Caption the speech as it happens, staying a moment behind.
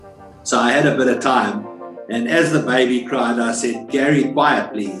So I had a bit of time. And as the baby cried, I said, Gary,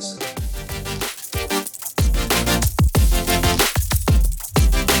 quiet, please.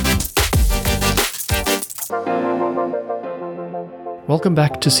 Welcome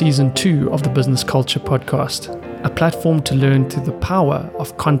back to Season 2 of the Business Culture Podcast, a platform to learn through the power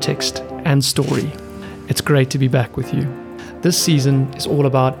of context and story. It's great to be back with you. This season is all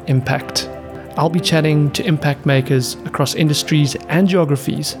about impact. I'll be chatting to impact makers across industries and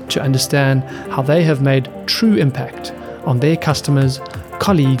geographies to understand how they have made true impact on their customers,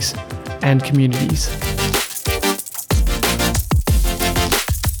 colleagues, and communities.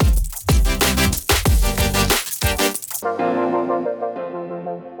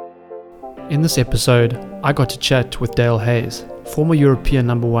 In this episode, I got to chat with Dale Hayes, former European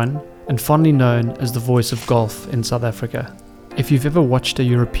number one and fondly known as the voice of golf in South Africa. If you've ever watched a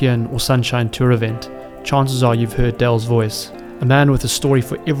European or Sunshine Tour event, chances are you've heard Dale's voice, a man with a story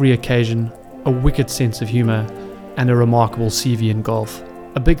for every occasion, a wicked sense of humour, and a remarkable CV in golf.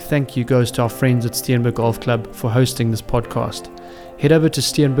 A big thank you goes to our friends at Steenberg Golf Club for hosting this podcast. Head over to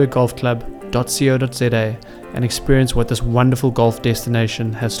steenberggolfclub.co.za and experience what this wonderful golf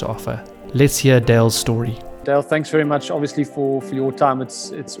destination has to offer. Let's hear Dale's story. Dale, thanks very much, obviously, for your time.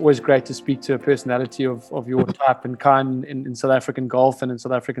 It's always great to speak to a personality of your type and kind in South African golf and in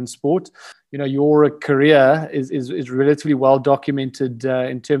South African sport. You know, your career is relatively well documented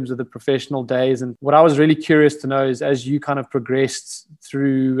in terms of the professional days. And what I was really curious to know is, as you kind of progressed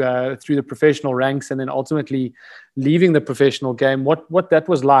through the professional ranks and then ultimately leaving the professional game, what that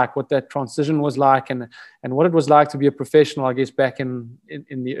was like, what that transition was like, and what it was like to be a professional, I guess, back in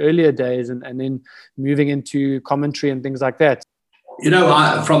the earlier days, and then moving into commentary and things like that. You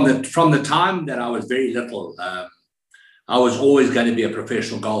know, from the time that I was very little, I was always going to be a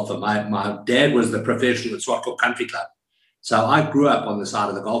professional golfer. My dad was the professional at S.2 Country Club. So I grew up on the side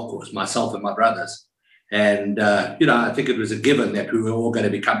of the golf course, myself and my brothers. And, I think it was a given that we were all going to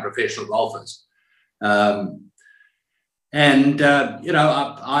become professional golfers. I loved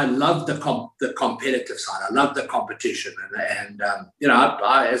the competitive side. I loved the competition, and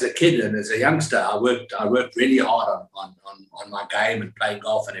I, as a kid and as a youngster, I worked really hard on my game and playing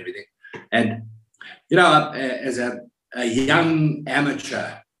golf and everything. And as a young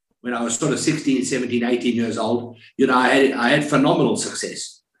amateur, when I was sort of 16, 17, 18 years old, I had phenomenal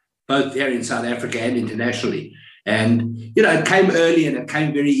success, both here in South Africa and internationally. And it came early and it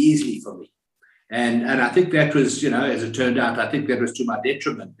came very easily for me. And I think that was, as it turned out, I think that was to my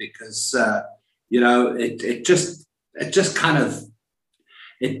detriment, because, it just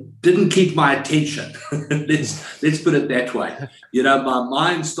didn't keep my attention. let's put it that way. My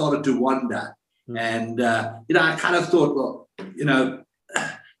mind started to wander. And, I kind of thought, well,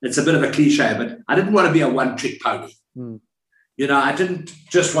 it's a bit of a cliche, but I didn't want to be a one-trick pony. I didn't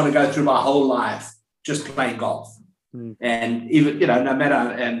just want to go through my whole life just playing golf. And even, no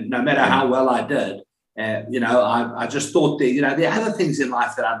matter how well I did, I just thought there are other things in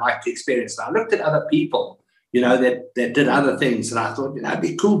life that I'd like to experience. And I looked at other people, that did other things. And I thought, it'd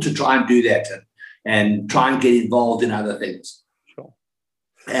be cool to try and do that and try and get involved in other things. Sure.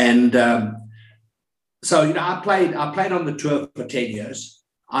 And so, I played on the tour for 10 years.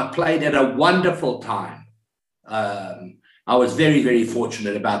 I played at a wonderful time. I was very, very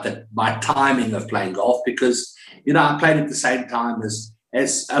fortunate about my timing of playing golf, because I played at the same time as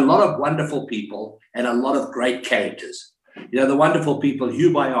a lot of wonderful people and a lot of great characters. The wonderful people,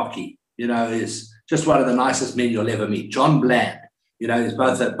 Hugh Baiocchi, is just one of the nicest men you'll ever meet. John Bland, is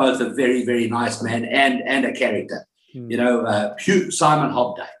both a very, very nice man and a character. Simon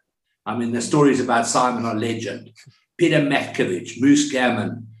Hobday. I mean, the stories about Simon are legend. Peter Matkovich, Moose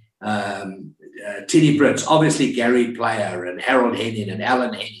Gammon, Tilly Brits, obviously Gary Player and Harold Henning and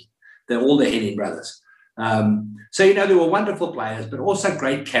Alan Henning. They're all the Henning brothers. So they were wonderful players, but also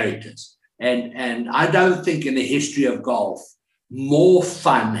great characters. And I don't think in the history of golf, more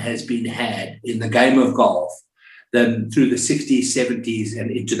fun has been had in the game of golf than through the 60s, 70s,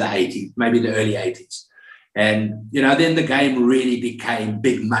 and into the 80s, maybe the early 80s. And, then the game really became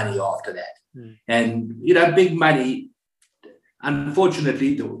big money after that. And, big money,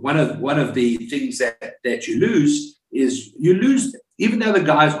 unfortunately, one of the things that you lose is even though the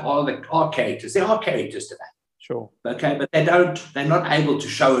guys are characters, they are characters today. Sure. Okay, but they're not able to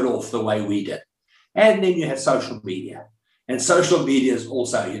show it off the way we did. And then you have social media. And social media is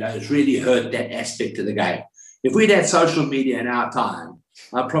also, it's really hurt that aspect of the game. If we'd had social media in our time,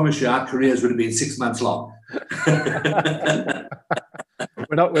 I promise you our careers would have been 6 months long.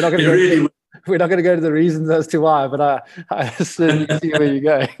 We're not going to go to the reasons as to why, but I certainly see where you're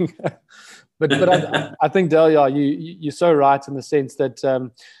going. But I think, Dale, you're so right in the sense that,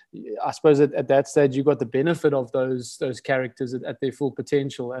 I suppose at that stage you got the benefit of those characters at their full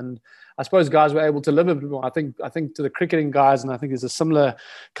potential, and I suppose guys were able to live a bit more. I think to the cricketing guys, and I think there's a similar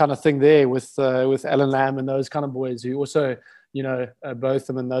kind of thing there with Alan Lamb and those kind of boys who also,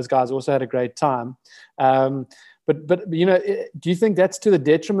 Botham and those guys also had a great time. But do you think that's to the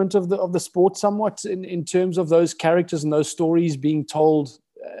detriment of the sport somewhat in terms of those characters and those stories being told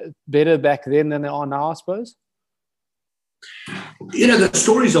better back then than they are now, I suppose? The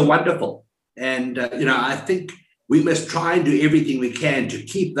stories are wonderful. And, I think we must try and do everything we can to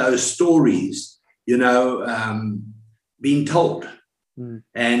keep those stories, being told. Mm.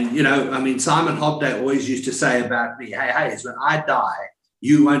 And, Simon Hobday always used to say about me, hey, when I die,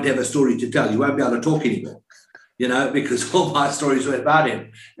 you won't have a story to tell. You won't be able to talk anymore, because all my stories were about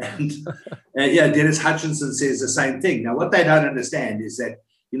him. And, Dennis Hutchinson says the same thing. Now, what they don't understand is that,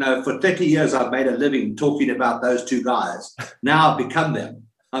 for 30 years, I've made a living talking about those two guys. Now I've become them.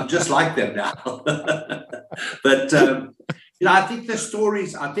 I'm just like them now. But, I think the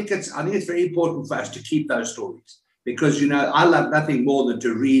stories, I think it's very important for us to keep those stories because, I love nothing more than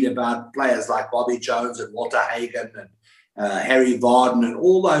to read about players like Bobby Jones and Walter Hagen and Harry Varden and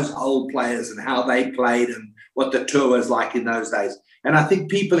all those old players and how they played and what the tour was like in those days. And I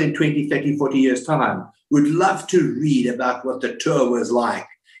think people in 20, 30, 40 years' time would love to read about what the tour was like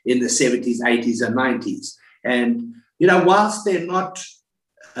in the 70s, 80s, and 90s. And, whilst they're not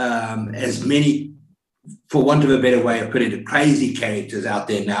as many, for want of a better way of putting it, crazy characters out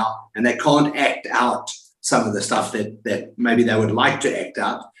there now, and they can't act out some of the stuff that maybe they would like to act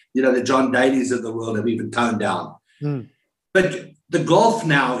out. The John Daly's of the world have even toned down. Mm. But the golf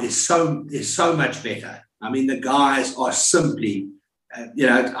now is so much better. The guys are simply,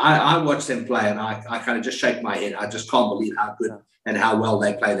 I watch them play and I kind of just shake my head. I just can't believe how good and how well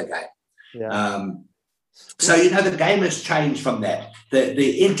they play the game. Yeah. So, the game has changed from that.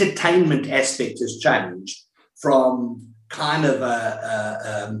 The entertainment aspect has changed from kind of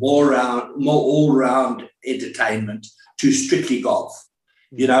a more all-round entertainment to strictly golf.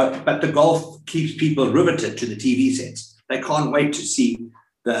 But the golf keeps people riveted to the TV sets. They can't wait to see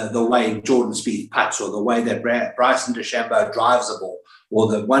the way Jordan Spieth putts or the way that Bryson DeChambeau drives the ball or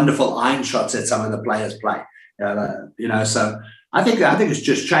the wonderful iron shots that some of the players play. So I think it's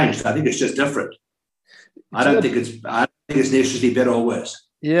just changed. I think it's just different. I don't think it's necessarily better or worse.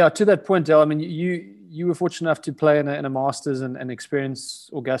 Yeah, to that point, Dale, you were fortunate enough to play in a Masters and experience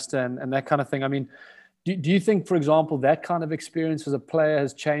Augusta and that kind of thing. Do you think, for example, that kind of experience as a player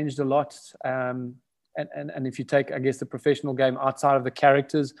has changed a lot? And if you take, I guess, the professional game outside of the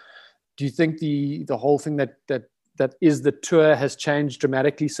characters, do you think the whole thing that is the tour has changed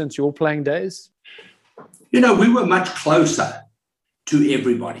dramatically since your playing days? We were much closer to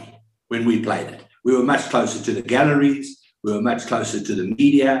everybody when we played it. We were much closer to the galleries. We were much closer to the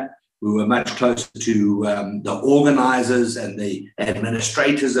media. We were much closer to the organizers and the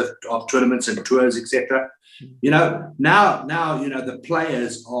administrators of tournaments and tours, etc. Now, the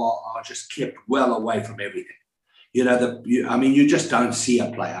players are just kept well away from everything. You just don't see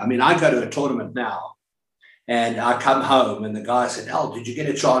a player. I go to a tournament now and I come home and the guy said, "Oh, did you get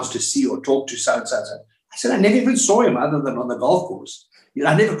a chance to see or talk to so-and-so?" I said, "I never even saw him other than on the golf course.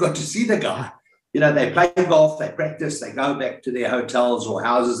 I never got to see the guy." They play golf, they practice, they go back to their hotels or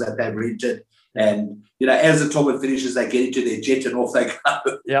houses that they've rented. And, as the tournament finishes, they get into their jet and off they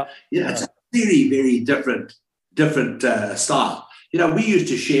go. Yeah. It's a very, very different style. We used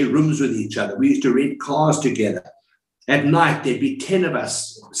to share rooms with each other. We used to rent cars together. At night, there'd be 10 of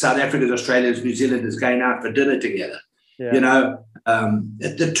us, South Africans, Australians, New Zealanders, going out for dinner together. Yeah.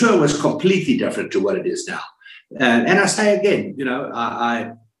 The tour was completely different to what it is now. And I say again,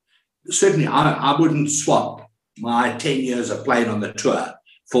 Certainly, I wouldn't swap my 10 years of playing on the tour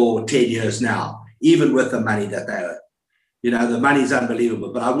for 10 years now, even with the money that they earn. The money's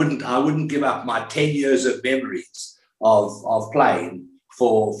unbelievable, but I wouldn't give up my 10 years of memories of playing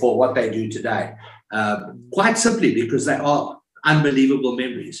for what they do today. Quite simply because they are unbelievable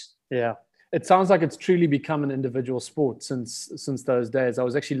memories. Yeah. It sounds like it's truly become an individual sport since those days. I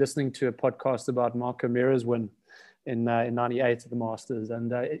was actually listening to a podcast about Marco Mira's win in 98 at the Masters,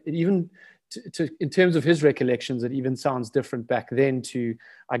 and it even in terms of his recollections, it even sounds different back then to,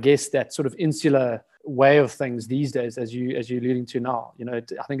 I guess, that sort of insular way of things these days, as you're alluding to now. I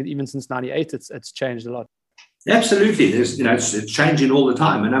think even since 98 it's changed a lot. Absolutely. There's it's changing all the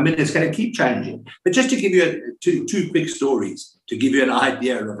time, and it's going to keep changing. But just to give you two quick stories to give you an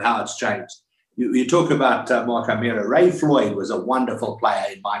idea of how it's changed. You talk about Marco Mira. Ray Floyd was a wonderful player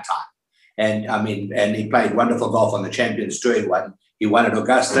in my time. And he played wonderful golf on the Champions Tour. He won at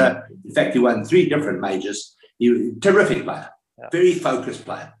Augusta. In fact, he won 3 different majors. He was a terrific player, very focused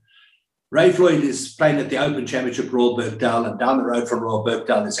player. Ray Floyd is playing at the Open Championship Royal Birkdale, and down the road from Royal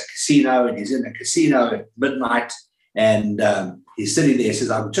Birkdale there's a casino, and he's in the casino at midnight, and he's sitting there. He says,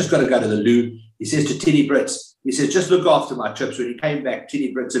 I've just got to go to the loo. He says to Teddy Brits, he says, just look after my chips. When he came back,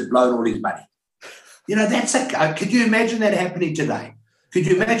 Teddy Brits had blown all his money. Could you imagine that happening today? Could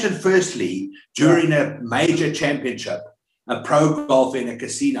you imagine, firstly, during a major championship, a pro golf in a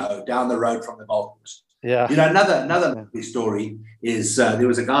casino down the road from the golf course? Yeah. Another lovely story is there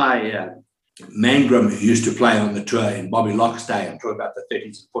was a guy, Mangrum, who used to play on the tour in Bobby Locke's day. I'm talking about the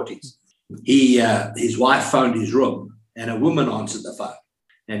 30s and 40s. His wife phoned his room, and a woman answered the phone.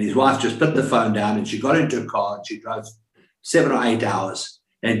 And his wife just put the phone down, and she got into a car, and she drove 7 or 8 hours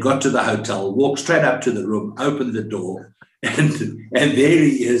and got to the hotel, walked straight up to the room, opened the door, and there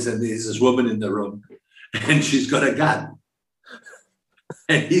he is, and there's this woman in the room, and she's got a gun.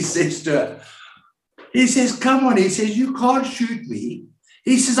 And he says to her, he says, come on, he says, you can't shoot me.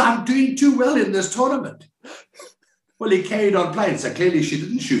 He says, I'm doing too well in this tournament. Well, he carried on playing, so clearly she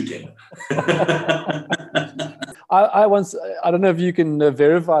didn't shoot him. I don't know if you can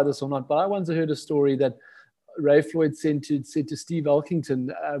verify this or not, but I once heard a story that Ray Floyd said to Steve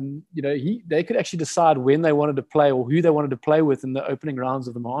Elkington, they could actually decide when they wanted to play or who they wanted to play with in the opening rounds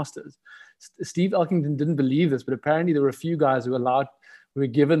of the Masters. Steve Elkington didn't believe this, but apparently there were a few guys who were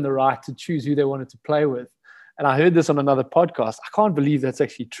given the right to choose who they wanted to play with. And I heard this on another podcast. I can't believe that's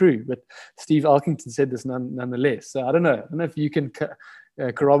actually true, but Steve Elkington said this nonetheless. So I don't know if you can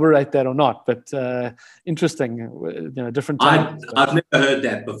corroborate that or not, but interesting, different times. I've never heard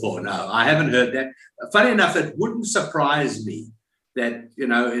that before. No, I haven't heard that. Funny enough, it wouldn't surprise me that,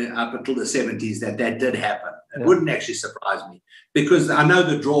 up until the 70s that did happen. It wouldn't actually surprise me, because I know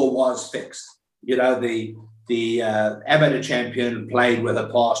the draw was fixed. The amateur champion played with a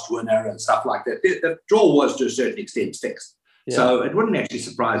past winner and stuff like that. The draw was to a certain extent fixed. Yeah. So it wouldn't actually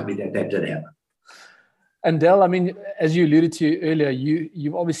surprise me that did happen. And Del, I mean, as you alluded to earlier,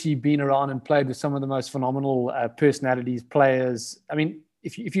 you've obviously been around and played with some of the most phenomenal personalities, players. I mean,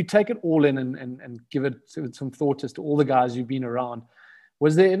 if you take it all in and give it some thought as to all the guys you've been around,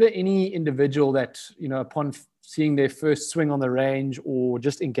 was there ever any individual that, upon seeing their first swing on the range or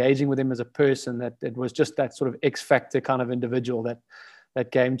just engaging with him as a person, that was just that sort of X factor kind of individual,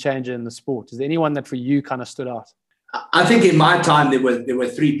 that game changer in the sport? Is there anyone that for you kind of stood out? I think in my time there were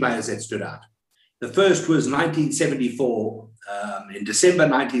three players that stood out. The first was 1974. In December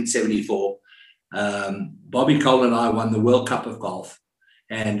 1974, Bobby Cole and I won the World Cup of Golf.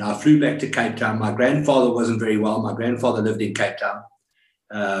 And I flew back to Cape Town. My grandfather wasn't very well. My grandfather lived in Cape Town.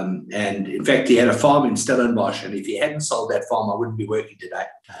 And in fact, he had a farm in Stellenbosch. And if he hadn't sold that farm, I wouldn't be working today.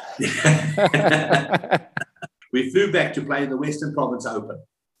 We flew back to play in the Western Province Open.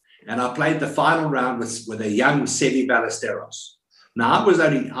 And I played the final round with a young Seve Ballesteros. Now, I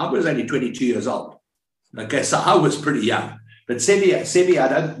was only 22 years old. Okay, so I was pretty young. But Seve, I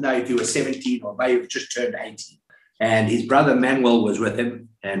don't know if he was 17 or maybe just turned 18. And his brother Manuel was with him.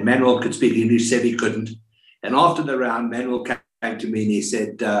 And Manuel could speak English, Seve couldn't. And after the round, Manuel came to me and he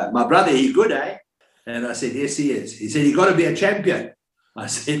said, my brother, he good, eh? And I said, yes, he is. He said, you got to be a champion. I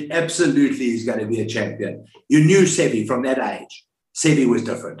said, absolutely, he's going to be a champion. You knew Seve from that age. Seve was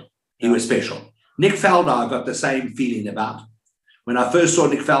different. He was special. Nick Faldo, I got the same feeling about. When I first saw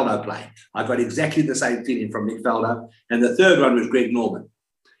Nick Faldo play, I got exactly the same feeling from Nick Faldo. And the third one was Greg Norman.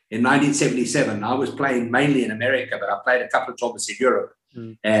 In 1977, I was playing mainly in America, but I played a couple of tournaments in Europe.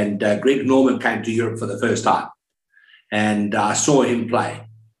 And Greg Norman came to Europe for the first time. And I saw him play.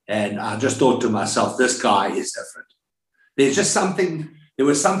 And I just thought to myself, this guy is different. There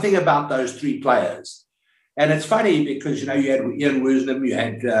was something about those three players. And it's funny because, you had Ian Woosnam, you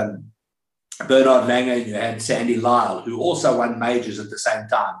had Bernard Langer, you had Sandy Lyle, who also won majors at the same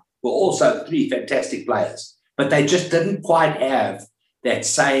time, were also three fantastic players. But they just didn't quite have that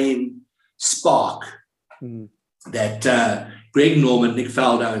same spark that Greg Norman, Nick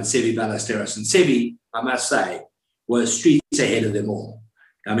Faldo, and Seve Ballesteros. And Seve, I must say, was streets ahead of them all.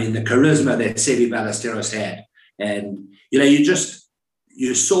 I mean, the charisma that Seve Ballesteros had. And,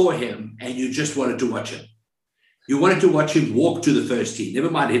 you saw him and you just wanted to watch him. You wanted to watch him walk to the first tee,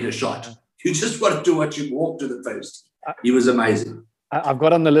 never mind hit a shot. You just wanted to watch him walk to the first tee. He was amazing. I've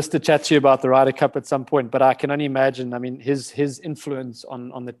got on the list to chat to you about the Ryder Cup at some point, but I can only imagine, I mean, his influence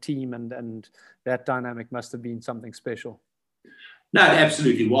on the team and that dynamic must have been something special. No, it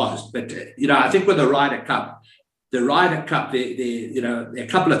absolutely was. But, I think with the Ryder Cup, there are a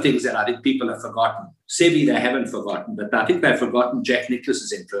couple of things that I think people have forgotten. Seve, they haven't forgotten, but I think they've forgotten Jack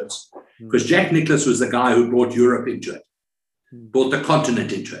Nicklaus's influence, because Jack Nicklaus was the guy who brought Europe into it, brought the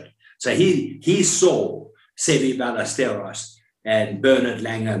continent into it. So he saw Seve Ballesteros and Bernard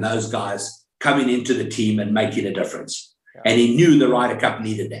Langer and those guys coming into the team and making a difference. Yeah. And he knew the Ryder Cup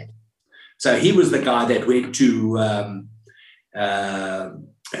needed that. So he was the guy that went to,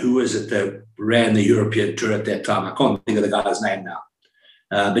 who was it that ran the European Tour at that time? I can't think of the guy's name now.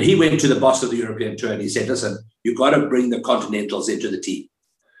 But he went to the boss of the European Tour and he said, listen, you've got to bring the Continentals into the team.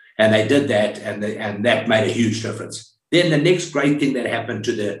 And they did that, and that made a huge difference. Then the next great thing that happened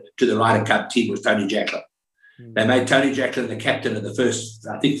to the Ryder Cup team was Tony Jacklin. They made Tony Jacklin the captain of the first,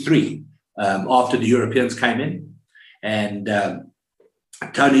 I think, 3 after the Europeans came in. And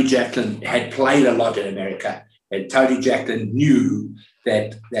Tony Jacklin had played a lot in America, and Tony Jacklin knew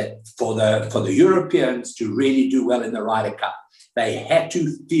that for the Europeans to really do well in the Ryder Cup, they had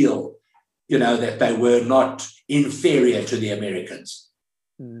to feel, that they were not inferior to the Americans.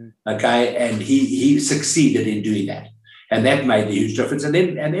 Okay, and he succeeded in doing that, and that made the huge difference. And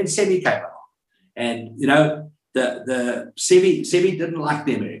then Seve came along, and the Seve didn't like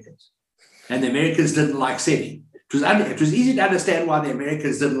the Americans, and the Americans didn't like Seve. It was easy to understand why the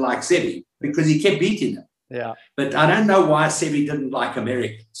Americans didn't like Seve, because he kept beating them. Yeah, but I don't know why Seve didn't like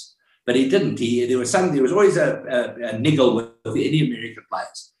Americans, but he didn't. There was always a niggle with any American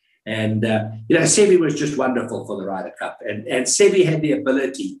players. And, Seve was just wonderful for the Ryder Cup. And Seve had the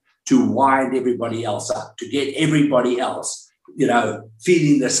ability to wind everybody else up, to get everybody else,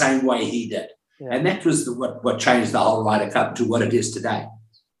 feeling the same way he did. Yeah. And that was what changed the whole Ryder Cup to what it is today.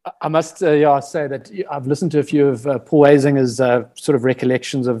 I must say that I've listened to a few of Paul Azinger's sort of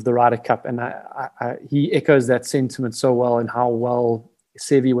recollections of the Ryder Cup, and he echoes that sentiment so well, and how well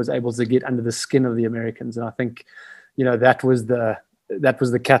Seve was able to get under the skin of the Americans. And I think, that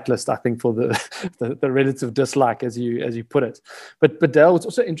was the catalyst, I think, for the relative dislike, as you put it. But Dale, it's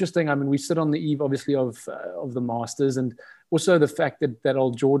also interesting. I mean, we sit on the eve, obviously, of the Masters, and also the fact that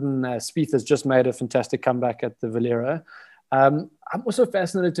old Jordan Spieth has just made a fantastic comeback at the Valero. I'm also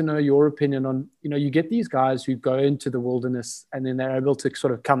fascinated to know your opinion on, you get these guys who go into the wilderness and then they're able to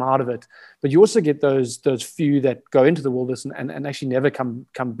sort of come out of it, but you also get those few that go into the wilderness and actually never come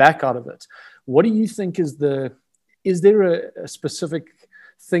back out of it. What do you think is there a specific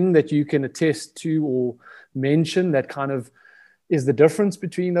thing that you can attest to or mention that kind of is the difference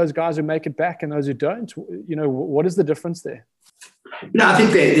between those guys who make it back and those who don't? What is the difference there? I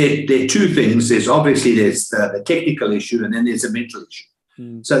think there are 2 things. There's the technical issue, and then there's a mental issue.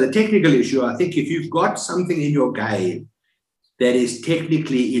 So the technical issue, I think if you've got something in your game that is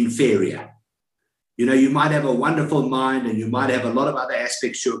technically inferior, you might have a wonderful mind and you might have a lot of other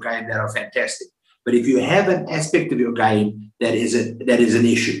aspects to your game that are fantastic. But if you have an aspect of your game that is an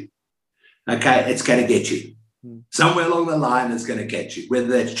issue, okay, it's going to get you. Somewhere along the line, it's going to get you, whether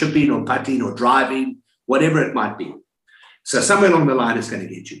that's chipping or putting or driving, whatever it might be. So somewhere along the line, it's going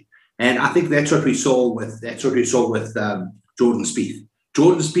to get you. And I think that's what we saw with Jordan Spieth.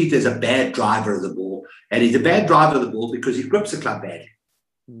 Jordan Spieth is a bad driver of the ball, and he's a bad driver of the ball because he grips the club badly.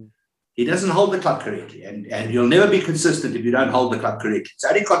 He doesn't hold the club correctly, and you'll never be consistent if you don't hold the club correctly. It's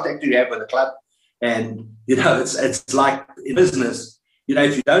only contact you have with the club. And, it's like in business,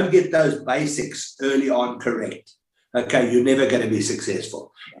 if you don't get those basics early on correct, okay, you're never going to be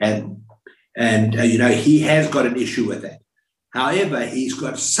successful. And he has got an issue with that. However, he's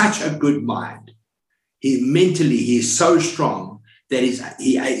got such a good mind. He's so strong that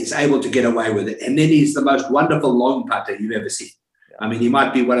he is able to get away with it. And then he's the most wonderful long putter you've ever seen. I mean, he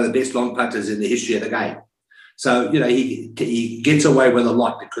might be one of the best long putters in the history of the game. So, he gets away with a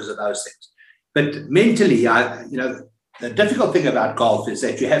lot because of those things. But mentally, the difficult thing about golf is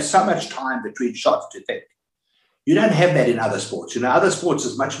that you have so much time between shots to think. You don't have that in other sports. Other sports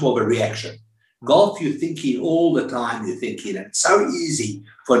is much more of a reaction. Golf, you're thinking all the time, and it's so easy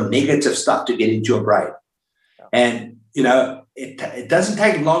for negative stuff to get into your brain. And, it doesn't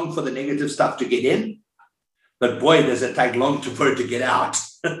take long for the negative stuff to get in, but boy, does it take long for it to get out.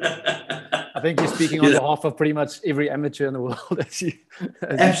 I think you're speaking on behalf of pretty much every amateur in the world.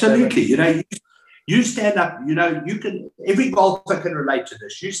 Absolutely. You stand up, every golfer can relate to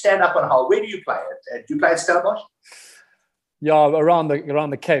this. You stand up on a hole. Where do you play it? Do you play at Stellenbosch? Yeah, around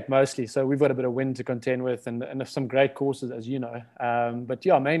the Cape mostly. So we've got a bit of wind to contend with, and some great courses, as you know. But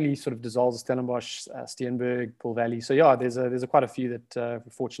yeah, mainly sort of Dissolves, Stellenbosch, Steenberg, Paul Valley. So yeah, there's quite a few that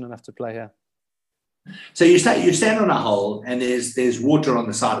we're fortunate enough to play here. So you stand on a hole, and there's water on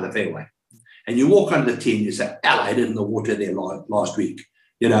the side of the fairway, and you walk under the tee and you say, "I hit it in the water there last week.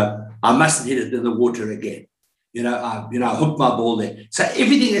 I mustn't hit it in the water again. I hooked my ball there." So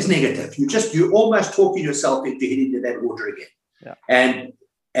everything is negative. You're almost talking yourself into hitting that water again. Yeah.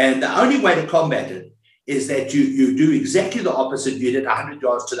 And the only way to combat it is that you do exactly the opposite. You hit 100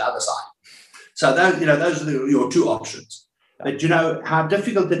 yards to the other side. So those are your 2 options. But you know how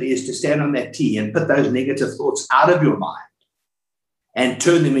difficult it is to stand on that tee and put those negative thoughts out of your mind and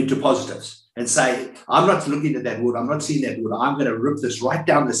turn them into positives and say, I'm not looking at that wood. I'm not seeing that wood. I'm going to rip this right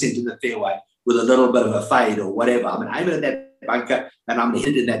down the center of the fairway with a little bit of a fade or whatever. I'm going to aim it at that bunker and I'm going to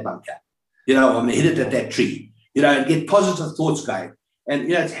hit it in that bunker. You know, I'm going to hit it at that tree, you know, and get positive thoughts going. And,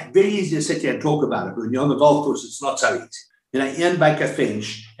 you know, it's very easy to sit here and talk about it. But when you're on the golf course, it's not so easy. You know, Ian Baker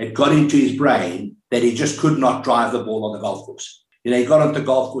Finch had got into his brain that he just could not drive the ball on the golf course. You know, he got onto the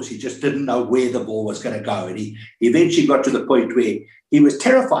golf course, he just didn't know where the ball was going to go. And he eventually got to the point where he was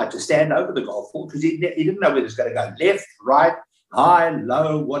terrified to stand over the golf ball because he didn't know whether it was going to go left, right, high,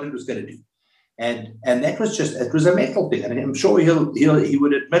 low, what it was going to do. And that was just, it was a mental thing. And I'm sure he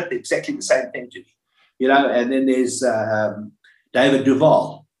would admit exactly the same thing to me. You know, and then there's David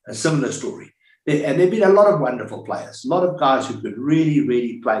Duval, a similar story. And there've been a lot of wonderful players, a lot of guys who could really,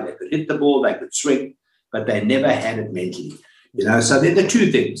 really play. They could hit the ball, they could swing, but they never had it mentally. You know, so they're the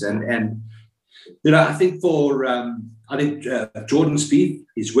two things. And you know, I think Jordan Spieth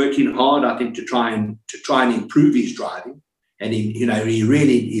is working hard, I think, to try and improve his driving. And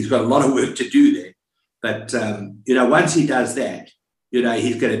he's got a lot of work to do there. But you know, once he does that, you know,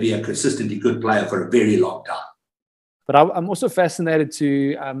 he's going to be a consistently good player for a very long time. But I'm also fascinated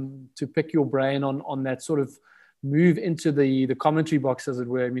to pick your brain on that sort of move into the commentary box, as it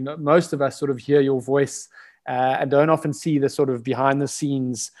were. I mean, most of us sort of hear your voice and don't often see the sort of behind the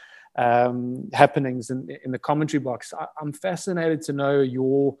scenes happenings in the commentary box. I'm fascinated to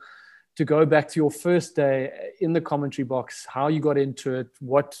know to go back to your first day in the commentary box, how you got into it,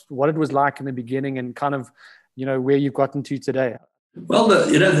 what it was like in the beginning, and kind of, you know, where you've gotten to today. Well,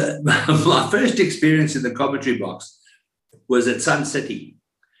 my first experience in the commentary box was at Sun City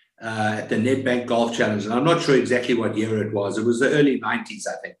at the Nedbank Golf Challenge. And I'm not sure exactly what year it was. It was the early 90s,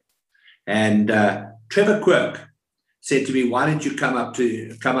 I think. And Trevor Quirk said to me, why don't you come up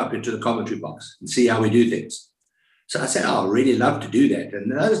into the commentary box and see how we do things? So I said, I'd really love to do that. And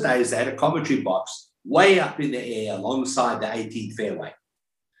in those days, they had a commentary box way up in the air alongside the 18th fairway.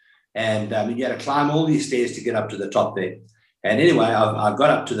 And you had to climb all these stairs to get up to the top there. And anyway, I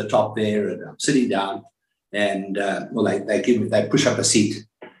got up to the top there and I'm sitting down. And they push up a seat,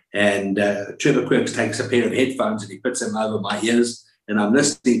 and Trevor Quirks takes a pair of headphones and he puts them over my ears, and I'm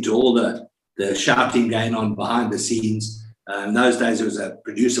listening to all the shouting going on behind the scenes. In those days, there was a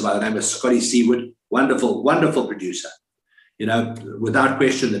producer by the name of Scotty Seawood, wonderful, wonderful producer. You know, without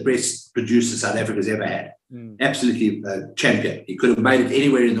question, the best producer South Africa's ever had. Absolutely a champion. He could have made it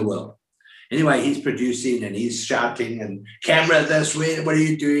anywhere in the world. Anyway, he's producing and he's shouting and camera this, what are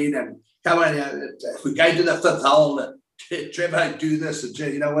you doing? And come on, we go to the fifth hole, Trevor, do this, and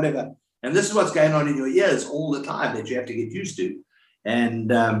you know, whatever. And this is what's going on in your ears all the time that you have to get used to.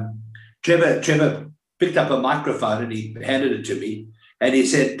 And Trevor picked up a microphone and he handed it to me. And he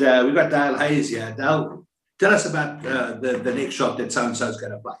said, we've got Dale Hayes here. Dale, tell us about the next shot that so-and-so is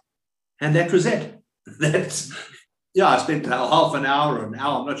going to play. And that was it. I spent half an hour or an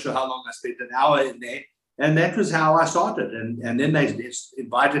hour. I'm not sure how long I spent, an hour in there. And that was how I started. And then they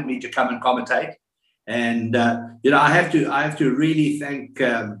invited me to come and commentate. And, I have to really thank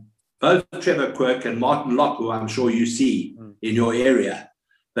both Trevor Quirk and Martin Locke, who I'm sure you see in your area.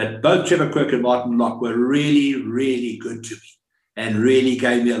 But both Trevor Quirk and Martin Locke were really, really good to me and really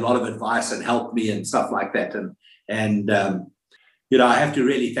gave me a lot of advice and helped me and stuff like that. And I have to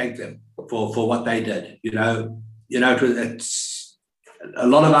really thank them for what they did. It's a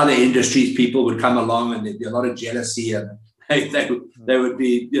lot of other industries, people would come along and there'd be a lot of jealousy and they would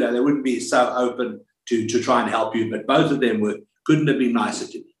be, they wouldn't be so open to try and help you. But both of them couldn't have been nicer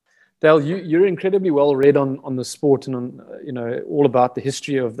to me. Dale, you're incredibly well read on the sport and on, all about the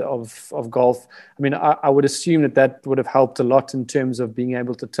history of golf. I mean, I would assume that would have helped a lot in terms of being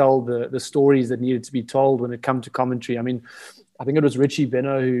able to tell the stories that needed to be told when it comes to commentary. I mean, I think it was Richie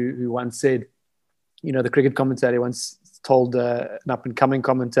Beno who once said, the cricket commentator once told an up-and-coming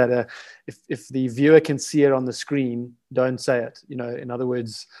commentator, if the viewer can see it on the screen, don't say it. In other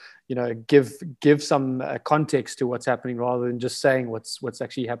words, give some context to what's happening rather than just saying what's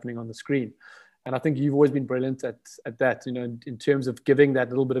actually happening on the screen. And I think you've always been brilliant at that, in terms of giving that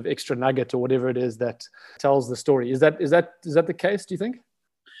little bit of extra nugget or whatever it is that tells the story. Is that the case, do you think?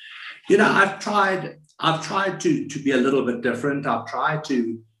 I've tried to be a little bit different. I've tried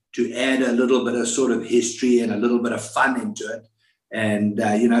to add a little bit of sort of history and a little bit of fun into it, and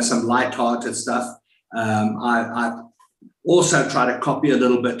some light-hearted stuff. I also try to copy a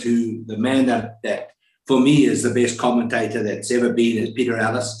little bit to the man that for me is the best commentator that's ever been, is Peter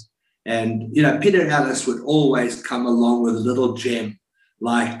Ellis. And Peter Ellis would always come along with a little gem,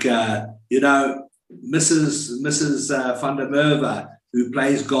 like Mrs. van der Merwe, who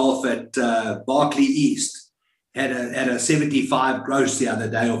plays golf at Berkeley East, had a 75 gross the other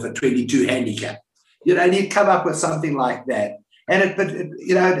day off a 22 handicap. And he'd come up with something like that.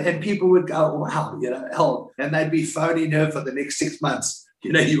 And people would go, wow, hell, and they'd be phoning her for the next 6 months.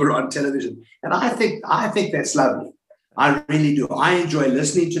 You were on television. And I think that's lovely. I really do. I enjoy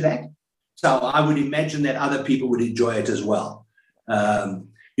listening to that. So I would imagine that other people would enjoy it as well. I'm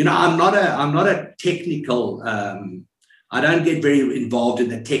not a technical, I don't get very involved in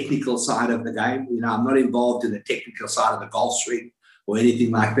the technical side of the game. I'm not involved in the technical side of the golf swing or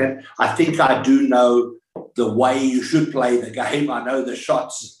anything like that. I think I do know the way you should play the game. I know the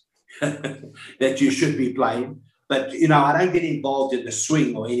shots that you should be playing. But, I don't get involved in the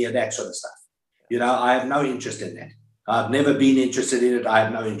swing or any of that sort of stuff. I have no interest in that. I've never been interested in it. I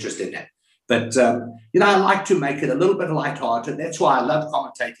have no interest in that. But, I like to make it a little bit lighthearted. That's why I love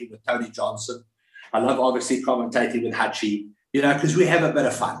commentating with Tony Johnson. I love obviously commentating with Hutchie, because we have a bit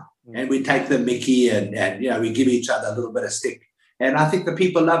of fun and we take the mickey and we give each other a little bit of stick. And I think the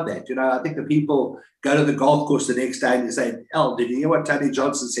people love that. I think the people go to the golf course the next day and they say, did you hear what Tony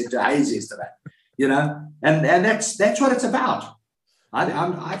Johnson said to Hayes yesterday? And that's what it's about.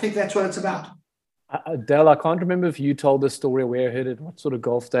 I think that's what it's about. Dale, I can't remember if you told the story or where I heard it, what sort of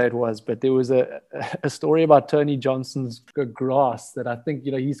golf day it was, but there was a story about Tony Johnson's grass that I think,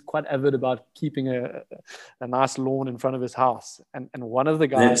 he's quite avid about keeping a nice lawn in front of his house. And one of the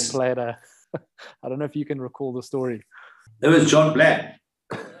guys played I don't know if you can recall the story. It was John Black.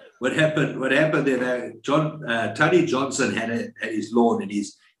 What happened there, Tony Johnson had his lawn, and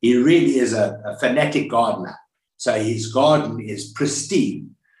he really is a fanatic gardener. So his garden is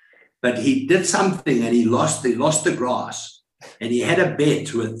pristine. But he did something and he lost the grass. And he had a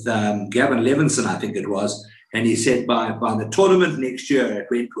bet with Gavin Levinson, I think it was. And he said by the tournament next year at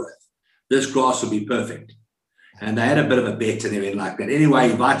Wentworth, this grass will be perfect. And they had a bit of a bet and everything like that. Anyway,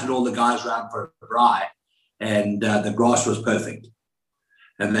 he invited all the guys around for a braai, and the grass was perfect.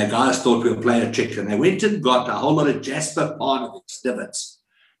 And the guys thought we were playing a trick. And they went and got a whole lot of Jasper Parnevic's divots.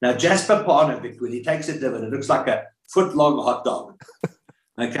 Now, Jasper Parnevic, when he takes a divot, it looks like a foot-long hot dog.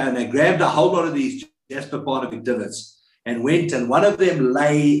 Okay, and they grabbed a whole lot of these Jasper Parnevic divots and went, and one of them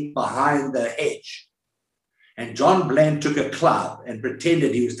lay behind the hedge. And John Bland took a club and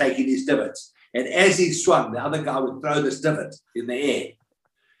pretended he was taking these divots. And as he swung, the other guy would throw this divot in the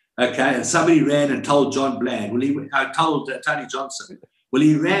air. Okay, and somebody ran and told John Bland. Told Tony Johnson. Well,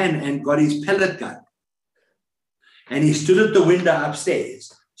 he ran and got his pellet gun. And he stood at the window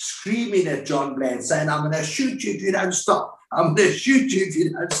upstairs, screaming at John Bland, saying, I'm going to shoot you if you don't stop. I'm going to shoot you if you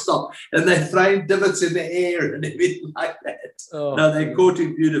don't stop. And they're throwing divots in the air and everything like that. No, they caught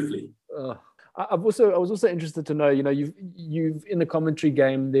him beautifully. I was also interested to know, you've in the commentary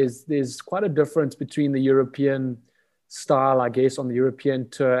game, there's quite a difference between the European style, I guess, on the European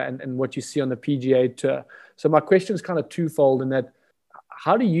tour and what you see on the PGA tour. So my question is kind of twofold in that,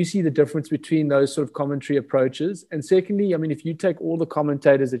 how do you see the difference between those sort of commentary approaches? And secondly, I mean, if you take all the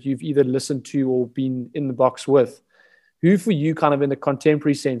commentators that you've either listened to or been in the box with, who for you kind of in the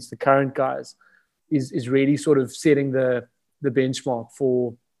contemporary sense, the current guys, is really sort of setting the benchmark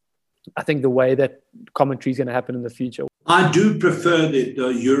for, I think, the way that commentary is going to happen in the future? I do prefer the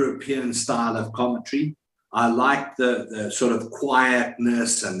European style of commentary. I like the sort of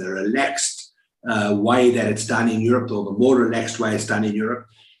quietness and the relaxed way that it's done in Europe, or the more relaxed way it's done in Europe.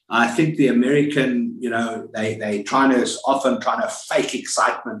 I think the American, they often trying to fake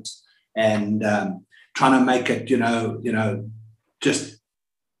excitement and trying to make it, just,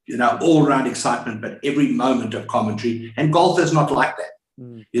 all-round excitement, but every moment of commentary. And golf is not like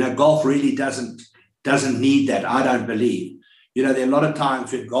that. Golf really doesn't need that, I don't believe. There are a lot of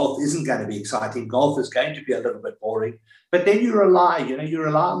times when golf isn't going to be exciting. Golf is going to be a little bit boring. But then you rely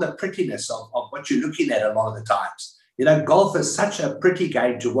on the prettiness of what you're looking at a lot of the times. Golf is such a pretty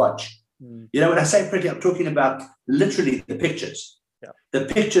game to watch. When I say pretty, I'm talking about literally the pictures. Yeah. The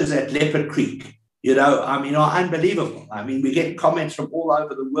pictures at Leopard Creek, are unbelievable. I mean, we get comments from all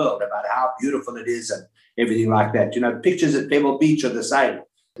over the world about how beautiful it is and everything like that. Pictures at Pebble Beach are the same.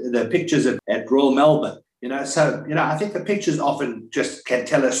 The pictures at Royal Melbourne. So I think the pictures often just can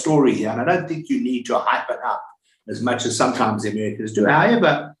tell a story here, and I don't think you need to hype it up as much as sometimes the Americans do.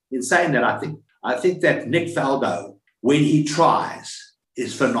 However, in saying that, I think that Nick Faldo, when he tries,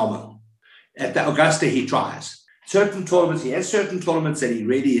 is phenomenal. At the Augusta, he tries. He has certain tournaments that he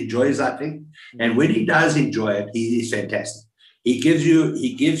really enjoys, I think, and when he does enjoy it, he is fantastic. He gives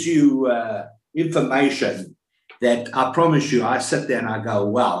you information that I promise you, I sit there and I go,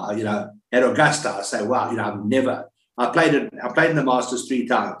 wow, at Augusta, I say, wow, I played in the Masters 3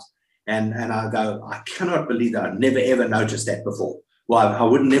 times. And I go, I cannot believe that. I've never, ever noticed that before. Well, I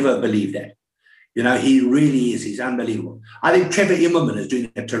would never believe that. He really is. He's unbelievable. I think Trevor Immelman is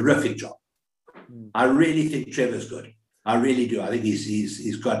doing a terrific job. I really think Trevor's good. I really do. I think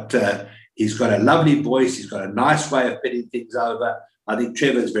he's got a lovely voice. He's got a nice way of putting things over. I think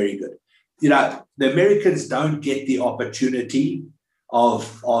Trevor's very good. The Americans don't get the opportunity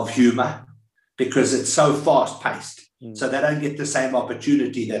of humor because it's so fast paced. So they don't get the same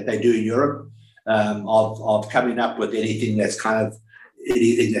opportunity that they do in Europe of coming up with anything that's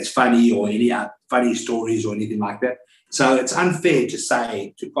funny or any funny stories or anything like that. So it's unfair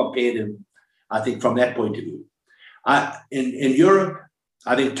to compare them, I think, from that point of view. In Europe,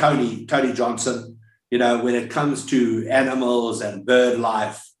 I think Tony Johnson, when it comes to animals and bird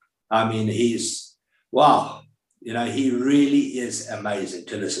life, I mean, he's, wow, he really is amazing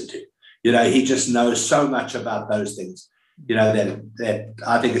to listen to. He just knows so much about those things, that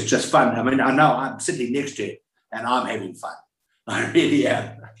I think it's just fun. I mean, I know I'm sitting next to him and I'm having fun. I really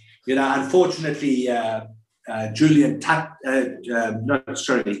am. Unfortunately, Julian Tutt's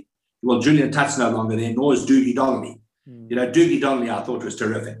no longer there, nor is Doogie Donnelly. Doogie Donnelly I thought was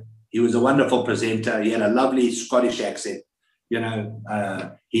terrific. He was a wonderful presenter. He had a lovely Scottish accent. He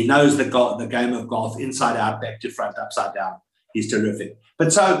knows the game of golf inside out, back to front, upside down. He's terrific.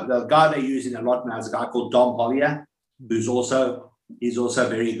 But so the guy they're using a lot now is a guy called Dom Hollier, he's also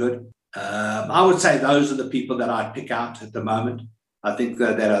very good. I would say those are the people that I pick out at the moment. I think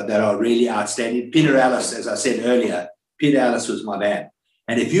that are really outstanding. Peter Ellis, as I said earlier, Peter Ellis was my man.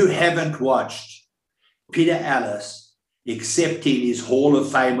 And if you haven't watched Peter Ellis accepting his Hall of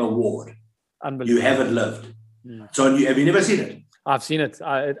Fame award, you haven't lived. So have you never seen it? I've seen it.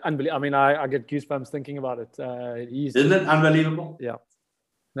 Unbelievable. I mean, I get goosebumps thinking about it. Isn't it unbelievable? Yeah.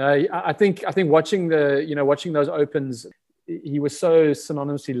 No, I think watching those opens, he was so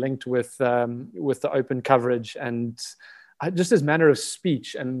synonymously linked with the open coverage and just his manner of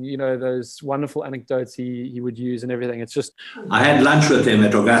speech and those wonderful anecdotes he would use and everything. It's just. I had lunch with him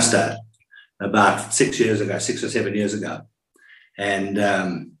at Augusta about 6 or 7 years ago, and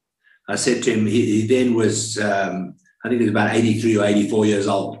I said to him, he then was, I think he was about 83 or 84 years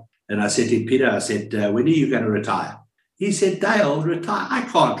old. And I said to him, Peter, when are you going to retire? He said, Dale, retire? I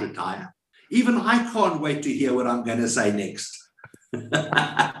can't retire. Even I can't wait to hear what I'm going to say next.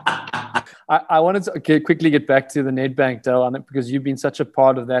 I wanted to quickly get back to the Nedbank, Dale, because you've been such a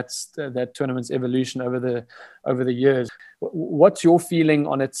part of that tournament's evolution over the years. What's your feeling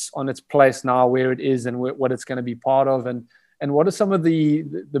on its place now, where it is, and what it's going to be part of, and what are some of the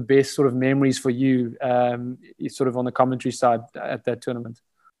best sort of memories for you, sort of on the commentary side at that tournament?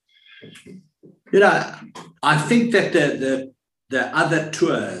 I think that the other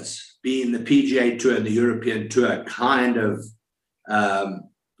tours, being the PGA Tour and the European Tour, kind of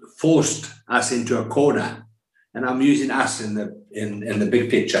forced us into a corner, and I'm using us in the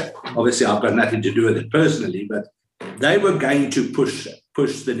big picture. Obviously, I've got nothing to do with it personally, but they were going to push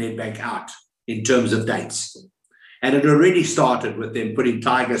the Nedbank out in terms of dates. And it already started with them putting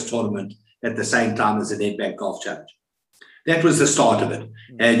Tiger's tournament at the same time as the Nedbank Golf Challenge. That was the start of it.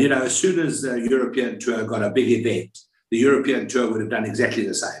 And, as soon as the European Tour got a big event, the European Tour would have done exactly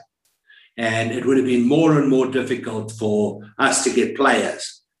the same. And it would have been more and more difficult for us to get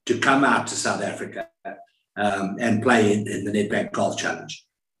players to come out to South Africa and play in the Nedbank Golf Challenge.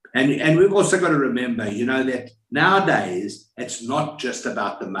 And we've also got to remember, that nowadays, it's not just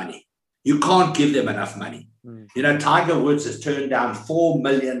about the money. You can't give them enough money. Tiger Woods has turned down $4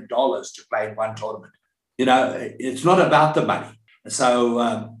 million to play in one tournament. It's not about the money.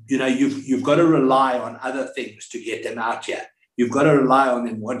 So, you've got to rely on other things to get them out here. You've got to rely on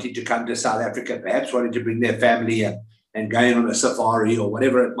them wanting to come to South Africa, perhaps wanting to bring their family and going on a safari or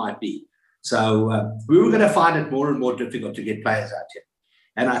whatever it might be. So we were going to find it more and more difficult to get players out here.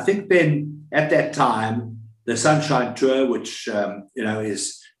 And I think then at that time, the Sunshine Tour, which,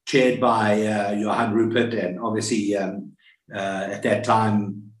 is chaired by Johan Rupert, and obviously at that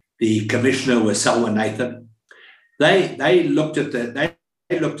time, the commissioner was Selwyn Nathan. They looked at it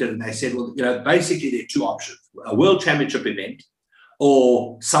and they said, well, basically there are two options: a World Championship event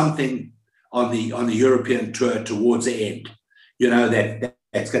or something on the European Tour towards the end.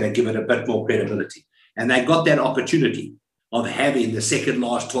 That's going to give it a bit more credibility. And they got that opportunity of having the second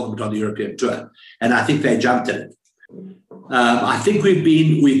last tournament on the European Tour, and I think they jumped at it. I think we've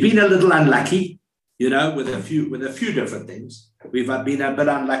been a little unlucky, with a few different things. We've been a bit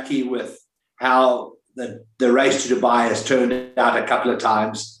unlucky with how the race to Dubai has turned out a couple of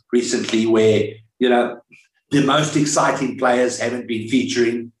times recently, where the most exciting players haven't been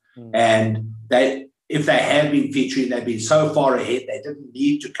featuring, and if they have been featuring, they've been so far ahead, they didn't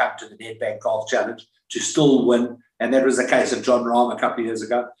need to come to the Nedbank Golf Challenge to still win. And that was the case of John Rahm a couple of years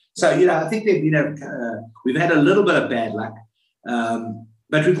ago. So, I think we've had a little bit of bad luck.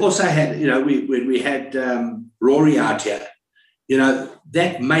 But we've also had, when we had Rory out here,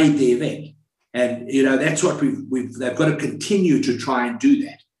 that made the event. And, that's what they've got to continue to try and do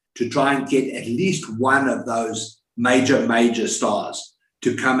that, to try and get at least one of those major stars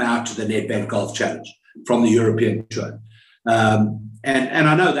to come out to the Nedbank Golf Challenge from the European Tour. And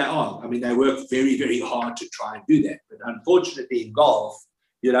I know they are. I mean, they work very, very hard to try and do that. But unfortunately in golf,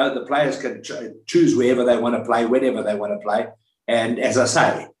 the players can choose wherever they want to play, whenever they want to play. And as I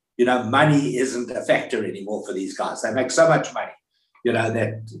say, money isn't a factor anymore for these guys. They make so much money,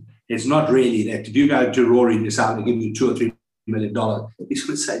 that it's not really that if you go to Rory and decide to give you $2 or $3 million, he's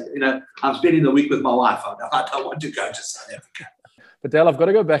going to say, I'm spending the week with my wife. I don't want to go to South Africa. But Dale, I've got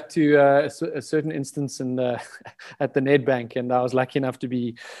to go back to a certain instance at the Nedbank, and I was lucky enough to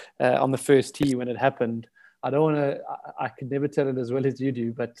be on the first tee when it happened. I could never tell it as well as you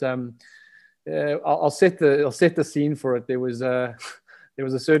do, but I'll set the scene for it. There was a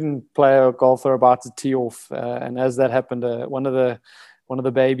certain player or golfer about to tee off, and as that happened, one of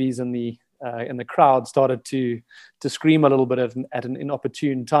the babies in the crowd started to scream a little bit at an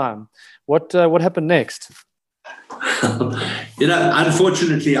inopportune time. What happened next?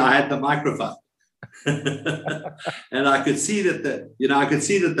 Unfortunately, I had the microphone, and I could see that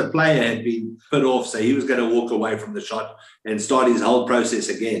the player had been put off, so he was going to walk away from the shot and start his whole process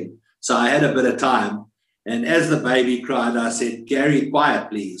again. So I had a bit of time, and as the baby cried, I said, "Gary, quiet,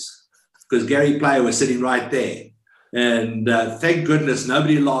 please," because Gary Player was sitting right there, and thank goodness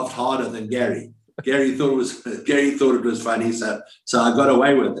nobody laughed harder than Gary. Gary thought it was funny, so I got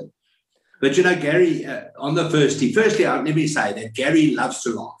away with it. But, Gary, on the first tee, firstly, let me say that Gary loves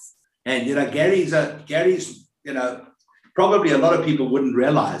to laugh. And, Gary's, probably a lot of people wouldn't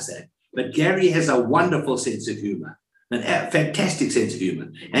realize that. But Gary has a wonderful sense of humor, a fantastic sense of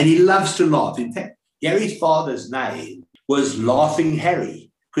humor. And he loves to laugh. In fact, Gary's father's name was Laughing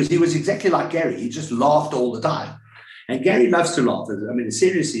Harry, because he was exactly like Gary. He just laughed all the time. And Gary loves to laugh. I mean,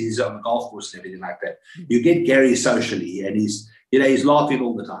 seriously, he's on the golf course and everything like that. You get Gary socially, and he's laughing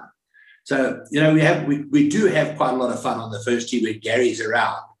all the time. So, we do have quite a lot of fun on the first tee when Gary's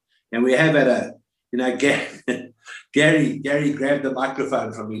around. And we have Gary grabbed the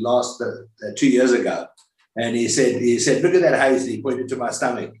microphone from me 2 years ago. And he said, "Look at that haze." He pointed to my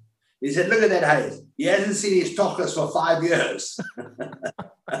stomach. He said, "Look at that haze. He hasn't seen his chocolates for 5 years."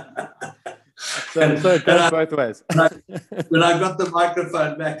 So it goes both ways. When I got the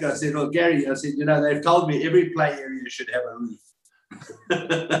microphone back, I said, "Well, Gary," I said, "they've told me every play area should have a roof."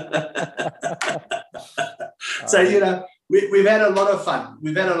 So we've had a lot of fun.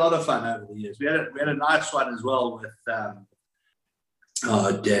 We've had a lot of fun over the years. We had a nice one as well with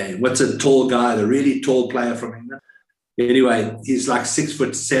what's a tall guy, the really tall player from England. Anyway, he's like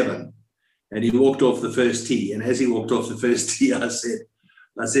 6'7", and he walked off the first tee. And as he walked off the first tee, I said,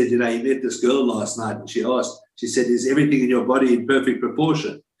 he met this girl last night, and she said, "Is everything in your body in perfect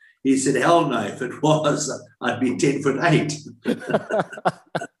proportion?" He said, "Hell no, if it was, I'd be 10'8".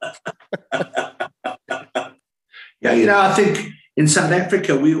 I think in South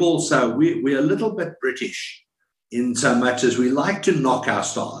Africa, we're a little bit British in so much as we like to knock our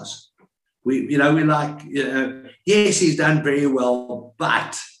stars. We like, yes, he's done very well,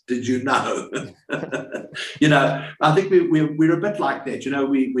 but did you know? I think we're a bit like that.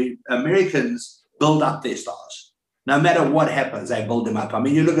 We Americans build up their stars. No matter what happens, they build them up. I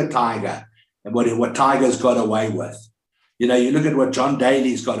mean, you look at Tiger and what Tiger's got away with. You look at what John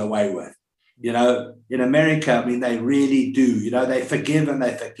Daly's got away with. In America, I mean, they really do. They forgive and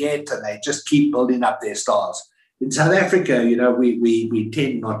they forget, and they just keep building up their stars. In South Africa, we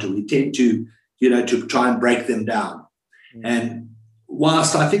tend not to. We tend to, to try and break them down. Mm. And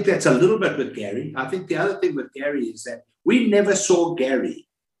whilst I think that's a little bit with Gary, I think the other thing with Gary is that we never saw Gary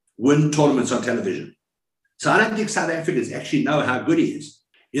win tournaments on television. So I don't think South Africans actually know how good he is.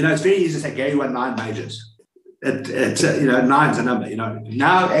 It's very easy to say Gary won 9 majors. It's nine's a number.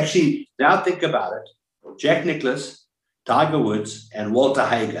 Now think about it. Jack Nicklaus, Tiger Woods, and Walter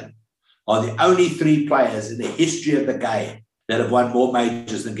Hagen are the only 3 players in the history of the game that have won more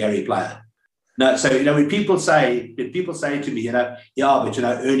majors than Gary Player. No, so when people say to me, but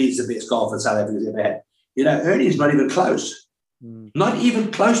Ernie's the best golfer South Africa's ever had. Ernie's not even close. Not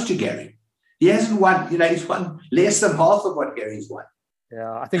even close to Gary. He hasn't won, he's won less than half of what Gary's won.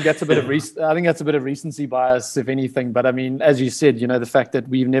 Yeah, I think that's a bit of recency bias, if anything. But I mean, as you said, the fact that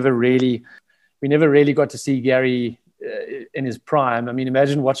we never really got to see Gary in his prime. I mean,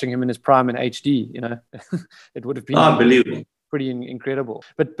 imagine watching him in his prime in HD. It would have been unbelievable. Pretty incredible.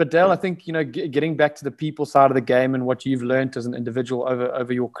 But Dale, I think, getting back to the people side of the game and what you've learned as an individual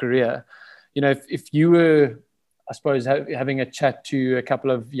over your career, if you were, I suppose, having a chat to a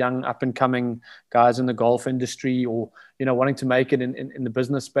couple of young up and coming guys in the golf industry, or, wanting to make it in the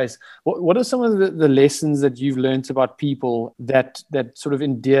business space, what are some of the lessons that you've learned about people that sort of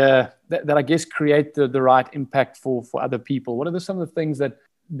endear, that I guess create the right impact for other people? What are some of the things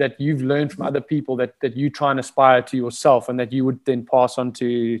that you've learned from other people that you try and aspire to yourself, and that you would then pass on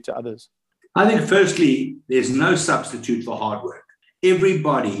to others? I think firstly, there's no substitute for hard work.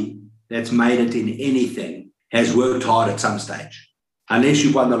 Everybody that's made it in anything has worked hard at some stage, unless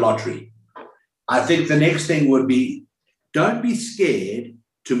you've won the lottery. I think the next thing would be, don't be scared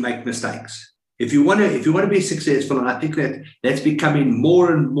to make mistakes. If you want to be successful, and I think that's becoming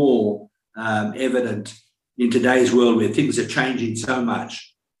more and more evident in today's world where things are changing so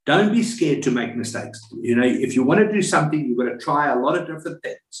much. Don't be scared to make mistakes. If you want to do something, you've got to try a lot of different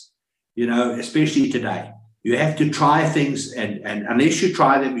things, especially today. You have to try things, and unless you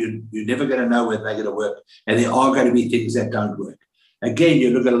try them, you're never going to know whether they're going to work. And there are going to be things that don't work. Again, you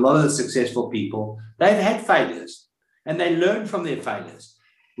look at a lot of the successful people, they've had failures, and they learn from their failures.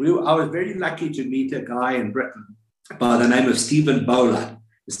 I was very lucky to meet a guy in Britain by the name of Stephen Bowler.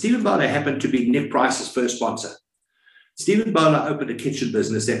 Stephen Bowler happened to be Nick Price's first sponsor. Stephen Bowler opened a kitchen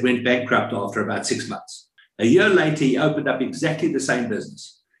business that went bankrupt after about 6 months. A year later, he opened up exactly the same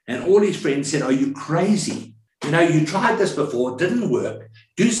business. And all his friends said, "Are you crazy? You tried this before, it didn't work.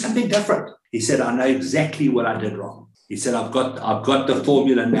 Do something different." He said, "I know exactly what I did wrong." He said, I've got the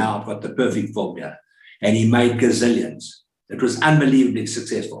formula now. I've got the perfect formula." And he made gazillions. It was unbelievably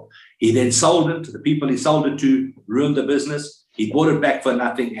successful. He then sold it to the people he sold it to, ruined the business. He bought it back for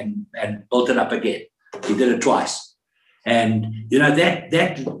nothing and built it up again. He did it twice. And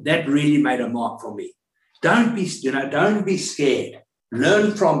that really made a mark for me. Don't be scared.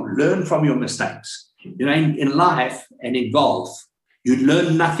 Learn from your mistakes. In life and in golf, you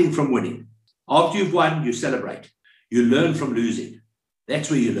learn nothing from winning. After you've won, you celebrate. You learn from losing. That's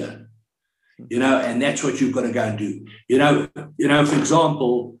where you learn. And that's what you've got to go and do. For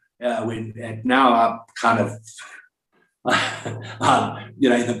example, now I'm kind of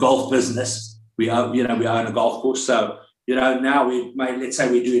in the golf business, we own a golf course. So now let's say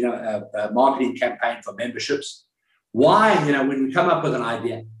we're doing a marketing campaign for memberships. Why, when we come up with an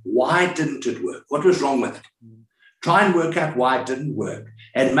idea, why didn't it work? What was wrong with it? Try and work out why it didn't work.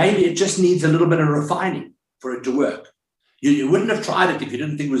 And maybe it just needs a little bit of refining for it to work. You wouldn't have tried it if you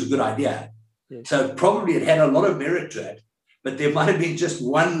didn't think it was a good idea. Yes. So probably it had a lot of merit to it, but there might have been just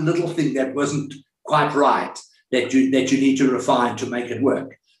one little thing that wasn't quite right that you need to refine to make it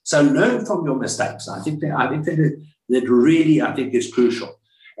work. So learn from your mistakes. I think that really, I think, is crucial.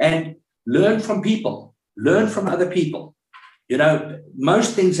 And learn from people. Learn from other people.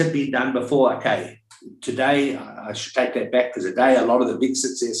 Most things have been done before. Okay, today, I should take that back, because today a lot of the big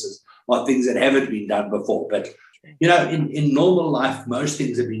successes are things that haven't been done before. But, in normal life, most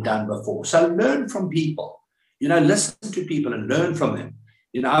things have been done before. So learn from people. Listen to people and learn from them.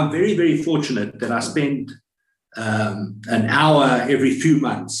 I'm very, very fortunate that I spend an hour every few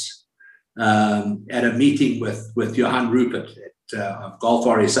months at a meeting with Johan Rupert of Golf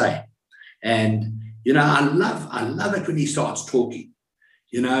RSA. And, I love it when he starts talking,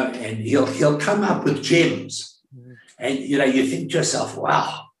 and he'll come up with gems. And, you think to yourself,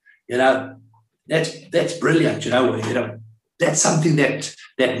 wow, that's brilliant. That's something that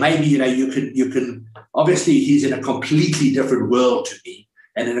maybe, you can, obviously he's in a completely different world to me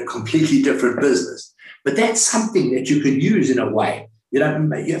and in a completely different business, but that's something that you can use in a way. You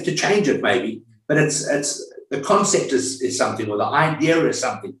have to change it maybe, but it's the concept is something, or the idea is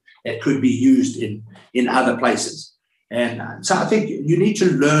something that could be used in other places. And so I think you need to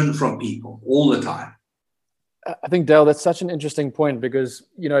learn from people all the time. I think, Dale, that's such an interesting point, because,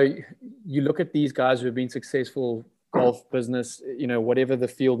 you look at these guys who have been successful, golf business, whatever the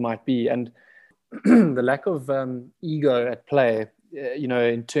field might be, and the lack of ego at play,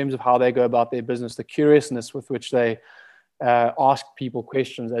 in terms of how they go about their business, the curiousness with which they ask people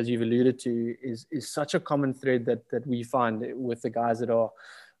questions, as you've alluded to, is such a common thread that we find with the guys that are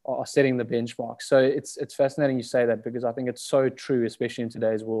setting the benchmark. So it's fascinating you say that, because I think it's so true, especially in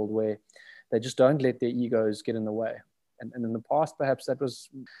today's world where they just don't let their egos get in the way. And in the past, perhaps that was,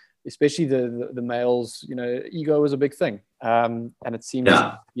 especially the males, ego was a big thing. And it seems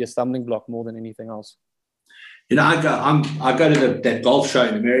to be a stumbling block more than anything else. I go to that golf show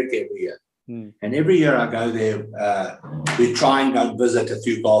in America every year. And every year I go there, we try and go visit a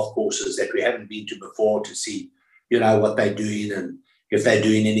few golf courses that we haven't been to before to see, what they're doing and if they're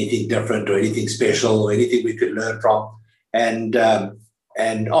doing anything different or anything special or anything we could learn from. And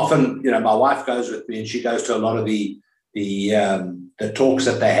often, my wife goes with me and she goes to a lot of the talks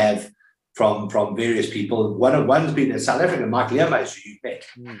that they have from various people. One's been in South Africa, Mike Learmays, who you've met.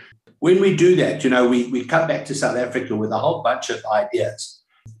 When we do that, we come back to South Africa with a whole bunch of ideas.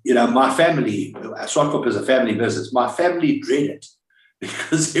 My family, Swartkrop is a family business. My family dread it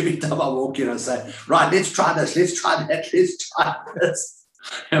because every time I walk in, I say, right, let's try this, let's try that, let's try this.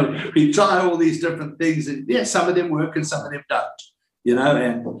 And we try all these different things, and some of them work and some of them don't.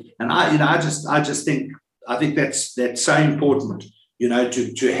 And I just think that's so important.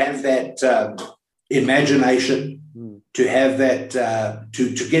 To have that imagination, to have that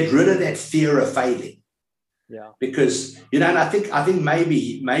to get rid of that fear of failing. Yeah. Because and I think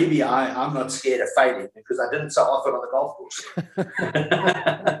maybe I'm not scared of failing because I did it so often on the golf course.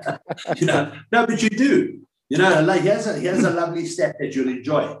 No, but you do. Here's a lovely stat that you'll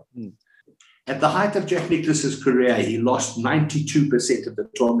enjoy. At the height of Jack Nicklaus's career, he lost 92% of the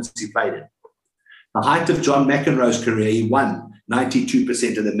tournaments he played in. The height of John McEnroe's career, he won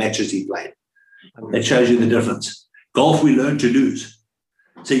 92% of the matches he played. That shows you the difference. Golf, we learn to lose.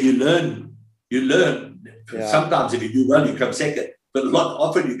 So you learn. Yeah. Sometimes if you do well, you come second. But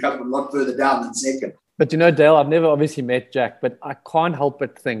often you come a lot further down than second. But Dale, I've never obviously met Jack, but I can't help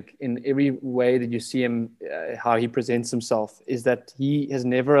but think in every way that you see him, how he presents himself, is that he has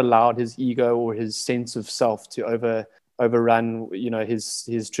never allowed his ego or his sense of self to overrun,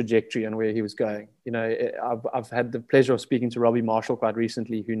 his trajectory and where he was going. I've had the pleasure of speaking to Robbie Marshall quite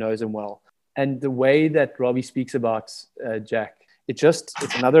recently, who knows him well. And the way that Robbie speaks about Jack, it's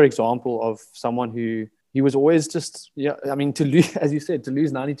another example of someone who he was always just, to lose, as you said, to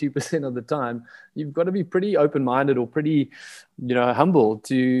lose 92% of the time, you've got to be pretty open-minded or pretty, humble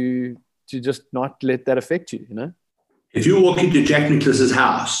to just not let that affect you, If you walk into Jack Nicklaus's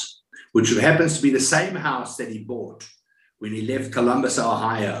house, which happens to be the same house that he bought when he left Columbus,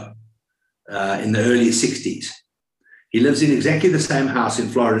 Ohio, in the early 60s. He lives in exactly the same house in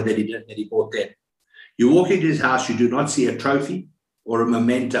Florida that he bought then. You walk into his house, you do not see a trophy or a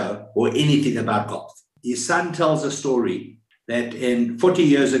memento or anything about golf. His son tells a story that in 40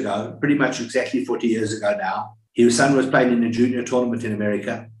 years ago, pretty much exactly 40 years ago now, his son was playing in a junior tournament in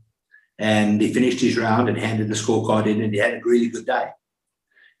America, and he finished his round and handed the scorecard in, and he had a really good day.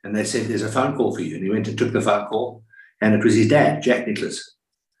 And they said, there's a phone call for you. And he went and took the phone call, and it was his dad, Jack Nicklaus.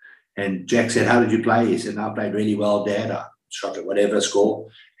 And Jack said, how did you play? He said, I played really well, Dad. I shot at whatever score.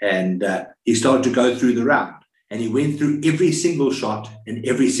 And he started to go through the round. And he went through every single shot and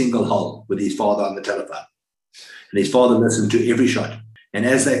every single hole with his father on the telephone. And his father listened to every shot. And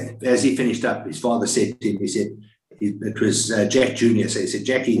as he finished up, his father said to him, he said, it was Jack Jr. So he said,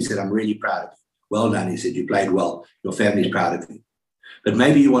 Jackie, he said, I'm really proud of you. Well done. He said, you played well. Your family's proud of you. But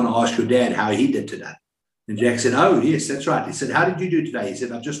maybe you want to ask your dad how he did today. And Jack said, oh, yes, that's right. He said, how did you do today? He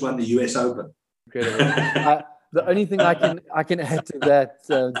said, I've just won the US Open. Incredible. The only thing I can add to that,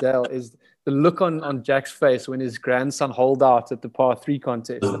 Dale, is the look on Jack's face when his grandson holed out at the par 3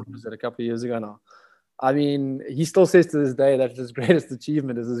 contest. That was a couple of years ago now. I mean, he still says to this day that his greatest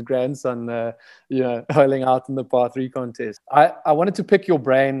achievement is his grandson, holing out in the par 3 contest. I wanted to pick your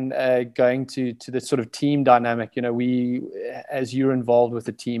brain going to the sort of team dynamic. We, as you're involved with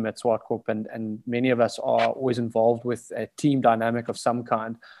the team at Swartkrop, and many of us are always involved with a team dynamic of some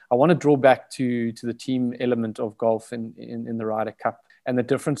kind. I want to draw back to the team element of golf in the Ryder Cup and the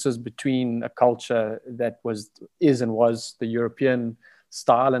differences between a culture that is and was the European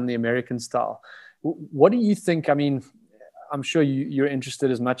style and the American style. What do you think? I mean, I'm sure you're interested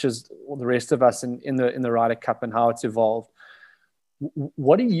as much as the rest of us in the Ryder Cup and how it's evolved.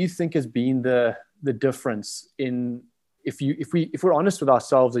 What do you think has been the difference in, if we're honest with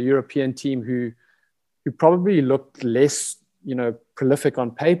ourselves, a European team who probably looked less prolific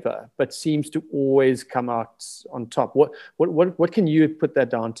on paper, but seems to always come out on top? What can you put that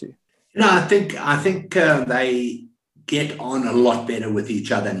down to? I think they get on a lot better with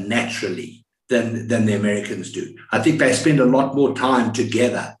each other naturally than the Americans do. I think they spend a lot more time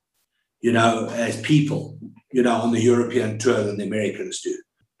together, as people, on the European tour than the Americans do.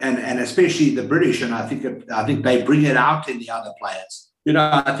 And especially the British, and I think they bring it out in the other players.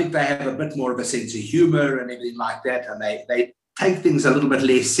 I think they have a bit more of a sense of humor and everything like that, and they take things a little bit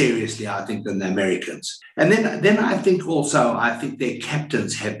less seriously, I think, than the Americans. And then I think their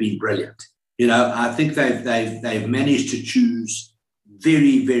captains have been brilliant. I think they've managed to choose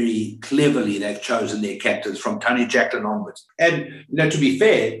very, very cleverly. They've chosen their captains from Tony Jacklin onwards. And, to be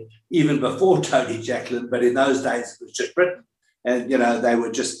fair, even before Tony Jacklin, but in those days it was just Britain. And, they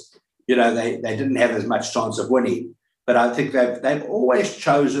were just, they didn't have as much chance of winning. But I think they've always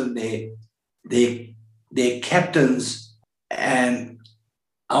chosen their captains, and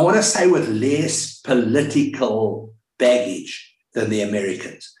I want to say with less political baggage than the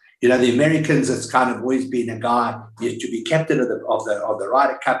Americans. The Americans, it's kind of always been a guy to be captain of the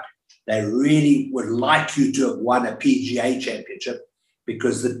Ryder Cup. They really would like you to have won a PGA championship,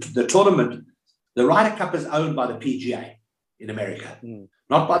 because the tournament, the Ryder Cup, is owned by the PGA in America,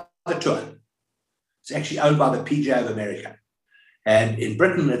 not by the tour. It's actually owned by the PGA of America. And in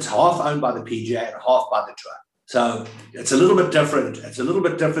Britain, it's half owned by the PGA and half by the tour. So it's a little bit different. It's a little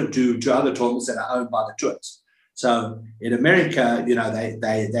bit different to other tournaments that are owned by the tours. So in America,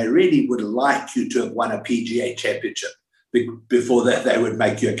 they really would like you to have won a PGA championship before that they would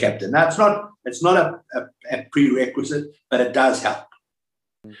make you a captain. Now, it's not a prerequisite, but it does help.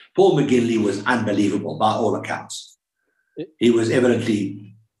 Paul McGinley was unbelievable by all accounts. He was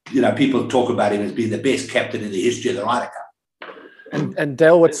evidently, people talk about him as being the best captain in the history of the Ryder Cup. And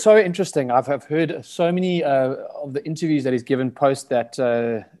Dale, what's so interesting, I've heard so many of the interviews that he's given post that,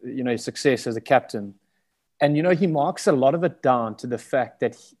 his success as a captain. And, he marks a lot of it down to the fact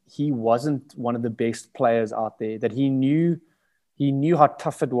that he wasn't one of the best players out there, that he knew how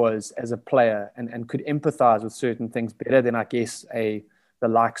tough it was as a player and could empathize with certain things better than, I guess, the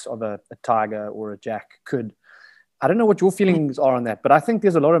likes of a Tiger or a Jack could. I don't know what your feelings are on that, but I think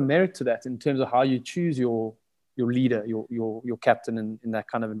there's a lot of merit to that in terms of how you choose your leader, your captain in that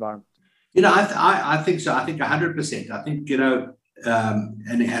kind of environment. I think so. I think 100%. I think, and I'm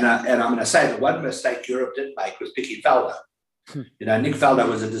going to say the one mistake Europe did make was picking Faldo. Nick Faldo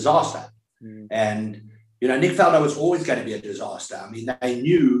was a disaster. And, Nick Faldo was always going to be a disaster. I mean, they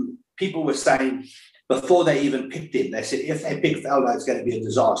knew, people were saying before they even picked him, they said, if they pick Faldo, it's going to be a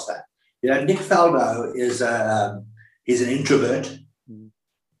disaster. Nick Faldo he's an introvert.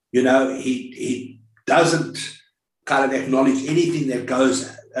 He doesn't kind of acknowledge anything that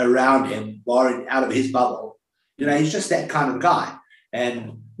goes around him, barring out of his bubble. He's just that kind of guy. And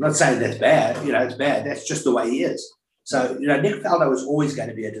I'm not saying that's bad. It's bad. That's just the way he is. So, Nick Faldo was always going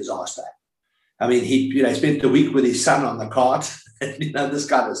to be a disaster. I mean, he spent the week with his son on the cart, this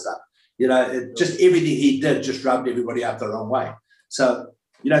kind of stuff. Just everything he did just rubbed everybody up the wrong way. So,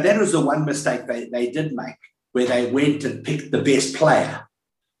 that was the one mistake they did make, where they went and picked the best player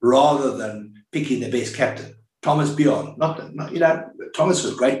rather than picking the best captain. Thomas Bjorn, Thomas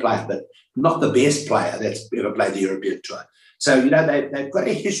was a great player, but not the best player that's ever played the European Tour. So, they've got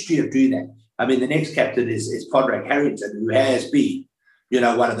a history of doing that. I mean, the next captain is Padraig Harrington, who has been,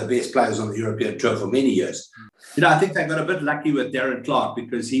 one of the best players on the European Tour for many years. I think they got a bit lucky with Darren Clarke,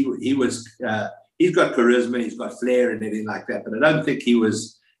 because he's got charisma, he's got flair and everything like that. But I don't think he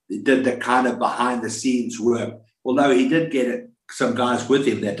did the kind of behind the scenes work, although he did get some guys with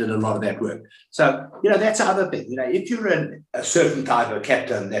him that did a lot of that work. So, that's the other thing. If you're a certain type of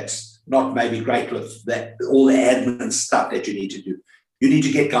captain that's not maybe great with that, all the admin stuff that you need to do, you need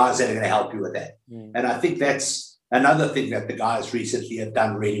to get guys that are going to help you with that. And I think that's another thing that the guys recently have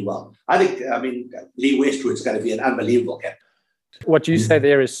done really well. Lee Westwood's going to be an unbelievable captain. What you say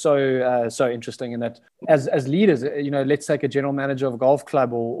there is so interesting, in that as leaders, let's take a general manager of a golf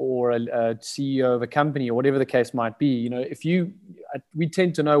club or a CEO of a company or whatever the case might be. We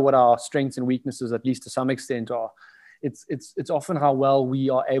tend to know what our strengths and weaknesses, at least to some extent, are. It's often how well we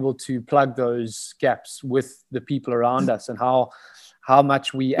are able to plug those gaps with the people around us, and how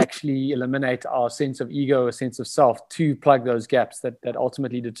much we actually eliminate our sense of ego, a sense of self, to plug those gaps that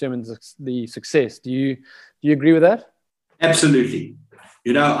ultimately determines the success. Do you agree with that? Absolutely.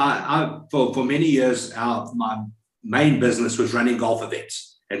 I for many years, my main business was running golf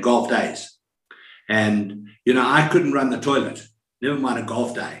events and golf days. And, I couldn't run the toilet, never mind a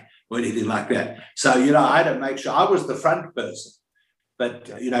golf day or anything like that. So, I had to make sure I was the front person.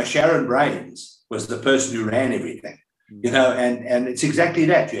 But, Sharon Brains was the person who ran everything, and it's exactly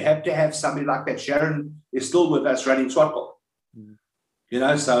that. You have to have somebody like that. Sharon is still with us running Swatkop.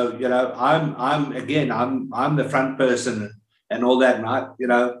 So, I'm the front person and all that. And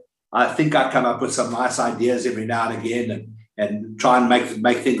I think I come up with some nice ideas every now and again and try and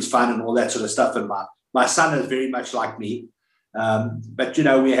make things fun and all that sort of stuff. And my son is very much like me. But,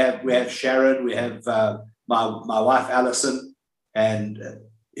 we have Sharon, we have my wife, Alison, and,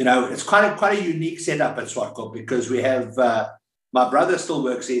 it's quite a unique setup at Swatkop, because we have my brother still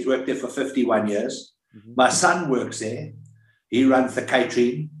works there. He's worked there for 51 years. Mm-hmm. My son works there. He runs the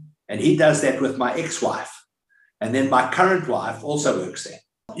catering, and he does that with my ex-wife. And then my current wife also works there.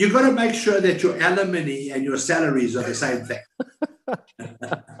 You've got to make sure that your alimony and your salaries are the same thing.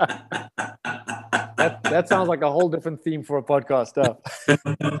 That sounds like a whole different theme for a podcast.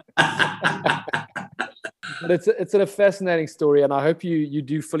 But it's a fascinating story, and I hope you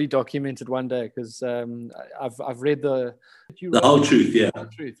do fully document it one day, because I've read the whole truth, yeah, the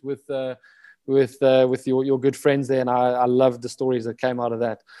truth with your good friends there, and I love the stories that came out of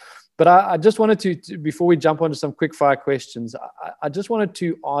that. But I just wanted to before we jump onto some quick fire questions, I just wanted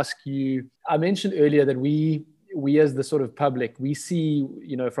to ask you. I mentioned earlier that we as the sort of public, we see,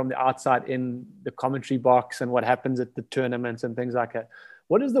 from the outside in the commentary box and what happens at the tournaments and things like that.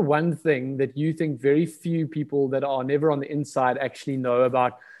 What is the one thing that you think very few people that are never on the inside actually know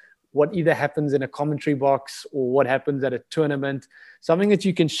about what either happens in a commentary box or what happens at a tournament? Something that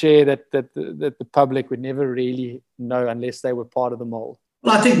you can share that the public would never really know unless they were part of the mold.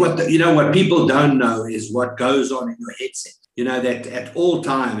 Well, I think what people don't know is what goes on in your headset. That at all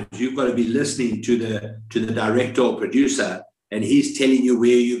times you've got to be listening to the director or producer, and he's telling you where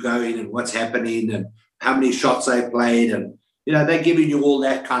you're going and what's happening and how many shots they played, and they're giving you all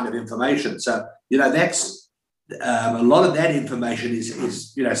that kind of information. So that's a lot of that information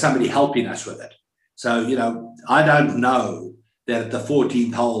is somebody helping us with it. So I don't know that at the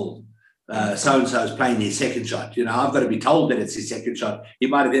 14th hole so-and-so is playing his second shot. I've got to be told that it's his second shot. He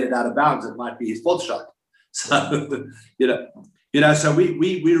might have hit it out of bounds. It might be his fourth shot. So, so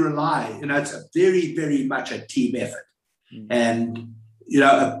we rely, it's a very, very much a team effort. And,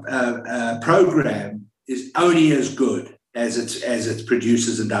 a program is only as good as its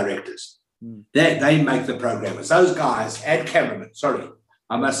producers and directors. They make the program. It's those guys and cameramen. Sorry,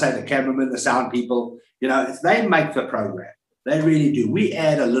 I must say the cameramen, the sound people, they make the program. They really do. We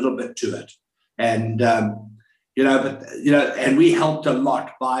add a little bit to it. And, and we helped a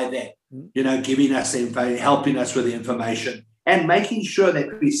lot by that. Giving us the info, helping us with the information, and making sure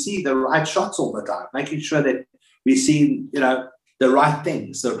that we see the right shots all the time, making sure that we see, the right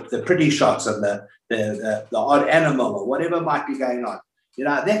things, the pretty shots and the odd animal or whatever might be going on.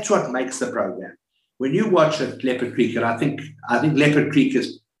 That's what makes the program. When you watch at Leopard Creek, and I think Leopard Creek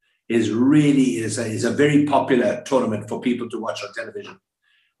is a very popular tournament for people to watch on television.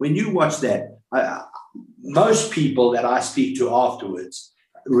 When you watch that, most people that I speak to afterwards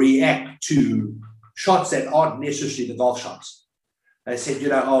react to shots that aren't necessarily the golf shots. They said,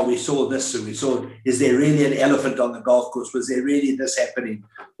 we saw this, and we saw, is there really an elephant on the golf course? Was there really this happening?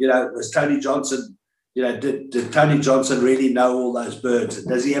 Was Tony Johnson, did Tony Johnson really know all those birds? And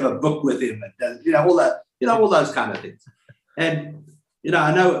does he have a book with him? And does, all that, all those kind of things. And,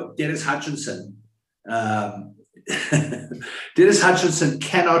 I know Dennis Hutchinson, Dennis Hutchinson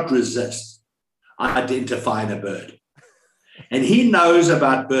cannot resist identifying a bird. And he knows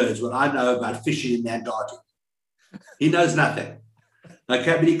about birds what I know about fishing in the Antarctic. He knows nothing.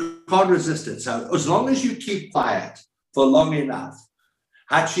 Okay, but he can't resist it. So as long as you keep quiet for long enough,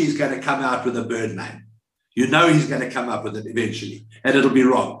 Hutchie is going to come out with a bird name. He's going to come up with it eventually, and it'll be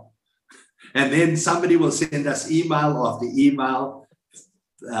wrong. And then somebody will send us email after email,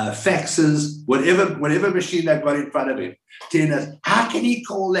 faxes, whatever machine they've got in front of him, telling us, how can he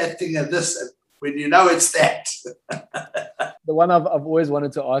call that thing a this when it's that? The one I've always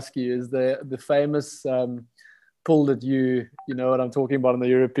wanted to ask you is the famous pull that you know what I'm talking about on the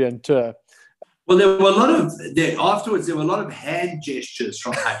European tour. Well, there were a lot of hand gestures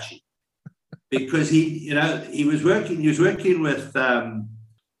from Hachi because he was working with a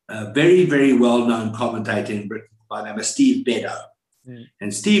very, very well-known commentator in Britain by the name of Steve Beddoe.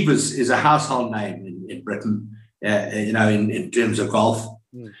 And Steve is a household name in Britain, in terms of golf.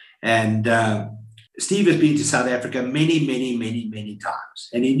 And Steve has been to South Africa many, many, many, many times,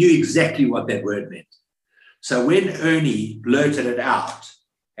 and he knew exactly what that word meant. So when Ernie blurted it out,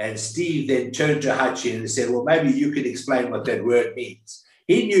 and Steve then turned to Hutchie and said, well, maybe you could explain what that word means.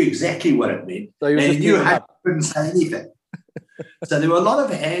 He knew exactly what it meant, so and he knew Hutchie couldn't say anything. So there were a lot of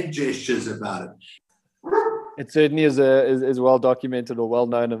hand gestures about it. It certainly is well documented or well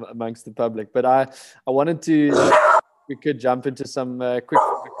known amongst the public. But I wanted to, we could jump into some quick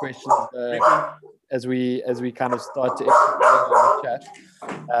questions as we kind of start to chat.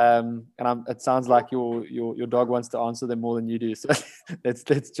 And it sounds like your dog wants to answer them more than you do. So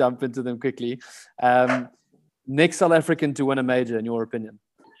let's jump into them quickly. Next South African to win a major, in your opinion?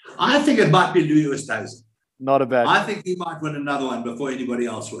 I think it might be Louis Oosthuizen. Not a bad. I think he might win another one before anybody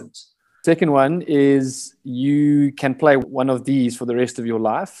else wins. Second one is you can play one of these for the rest of your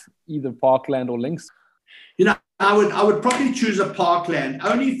life, either Parkland or Links. I would probably choose a Parkland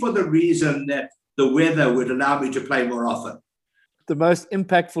only for the reason that the weather would allow me to play more often. The most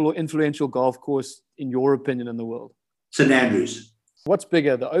impactful or influential golf course, in your opinion, in the world? St Andrews. What's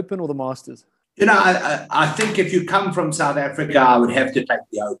bigger, the Open or the Masters? I think if you come from South Africa, I would have to take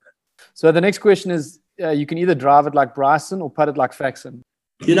the Open. So the next question is, you can either drive it like Bryson or putt it like Faxon.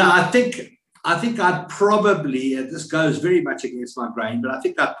 I think I'd probably, this goes very much against my grain, but I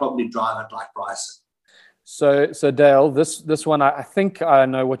think I'd probably drive it like Bryson. So Dale, this one, I think I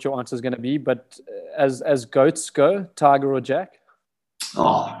know what your answer is going to be, but as goats go, Tiger or Jack?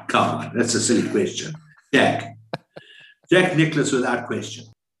 Oh, come on. That's a silly question. Jack Nicklaus without question.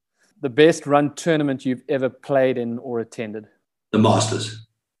 The best run tournament you've ever played in or attended? The Masters.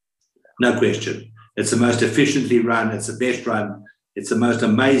 No question. It's the most efficiently run. It's the best run. It's the most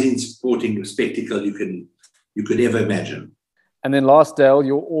amazing sporting spectacle you could ever imagine. And then last, Dale,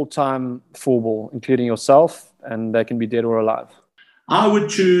 your all-time four ball, including yourself, and they can be dead or alive. I would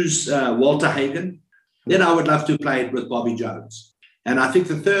choose Walter Hagen. Then I would love to play it with Bobby Jones. And I think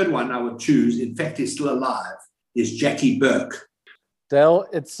the third one I would choose, in fact, he's still alive, is Jackie Burke. Dale,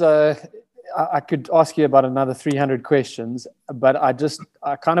 it's I could ask you about another 300 questions, but I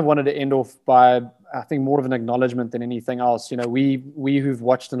kind of wanted to end off by, I think, more of an acknowledgement than anything else. We who've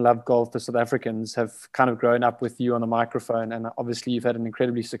watched and loved golf, the South Africans, have kind of grown up with you on the microphone, and obviously you've had an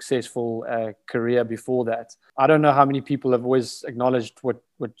incredibly successful career before that. I don't know how many people have always acknowledged what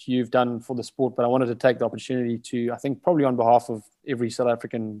you've done for the sport, but I wanted to take the opportunity to, I think probably on behalf of every South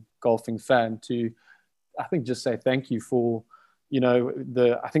African golfing fan, to, I think, just say thank you for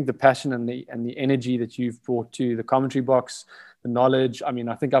I think the passion and the energy that you've brought to the commentary box, the knowledge. I mean,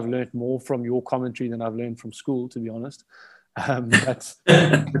 I think I've learned more from your commentary than I've learned from school, to be honest. That's,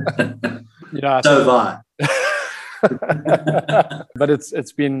 so have I. But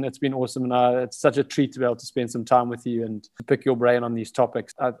it's been awesome, and it's such a treat to be able to spend some time with you and pick your brain on these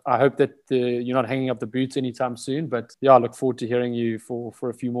topics. I hope that you're not hanging up the boots anytime soon, but I look forward to hearing you for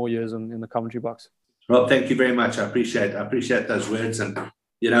a few more years in the commentary box. Rob, thank you very much. I appreciate those words. And,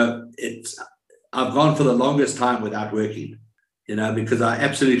 I've gone for the longest time without working, because I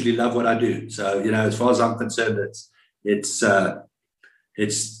absolutely love what I do. So, as far as I'm concerned, I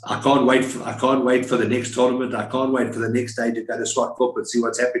can't wait for the next tournament. I can't wait for the next day to go to Swartklop and see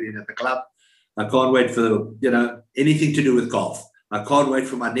what's happening at the club. I can't wait for, anything to do with golf. I can't wait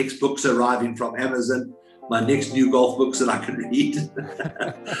for my next books arriving from Amazon. My next new golf books that I can read.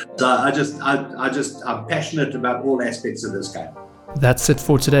 So I'm passionate about all aspects of this game. That's it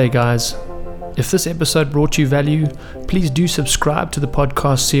for today, guys. If this episode brought you value, please do subscribe to the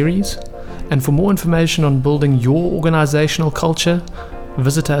podcast series. And for more information on building your organizational culture,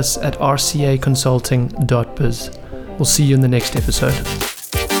 visit us at rcaconsulting.biz. We'll see you in the next episode.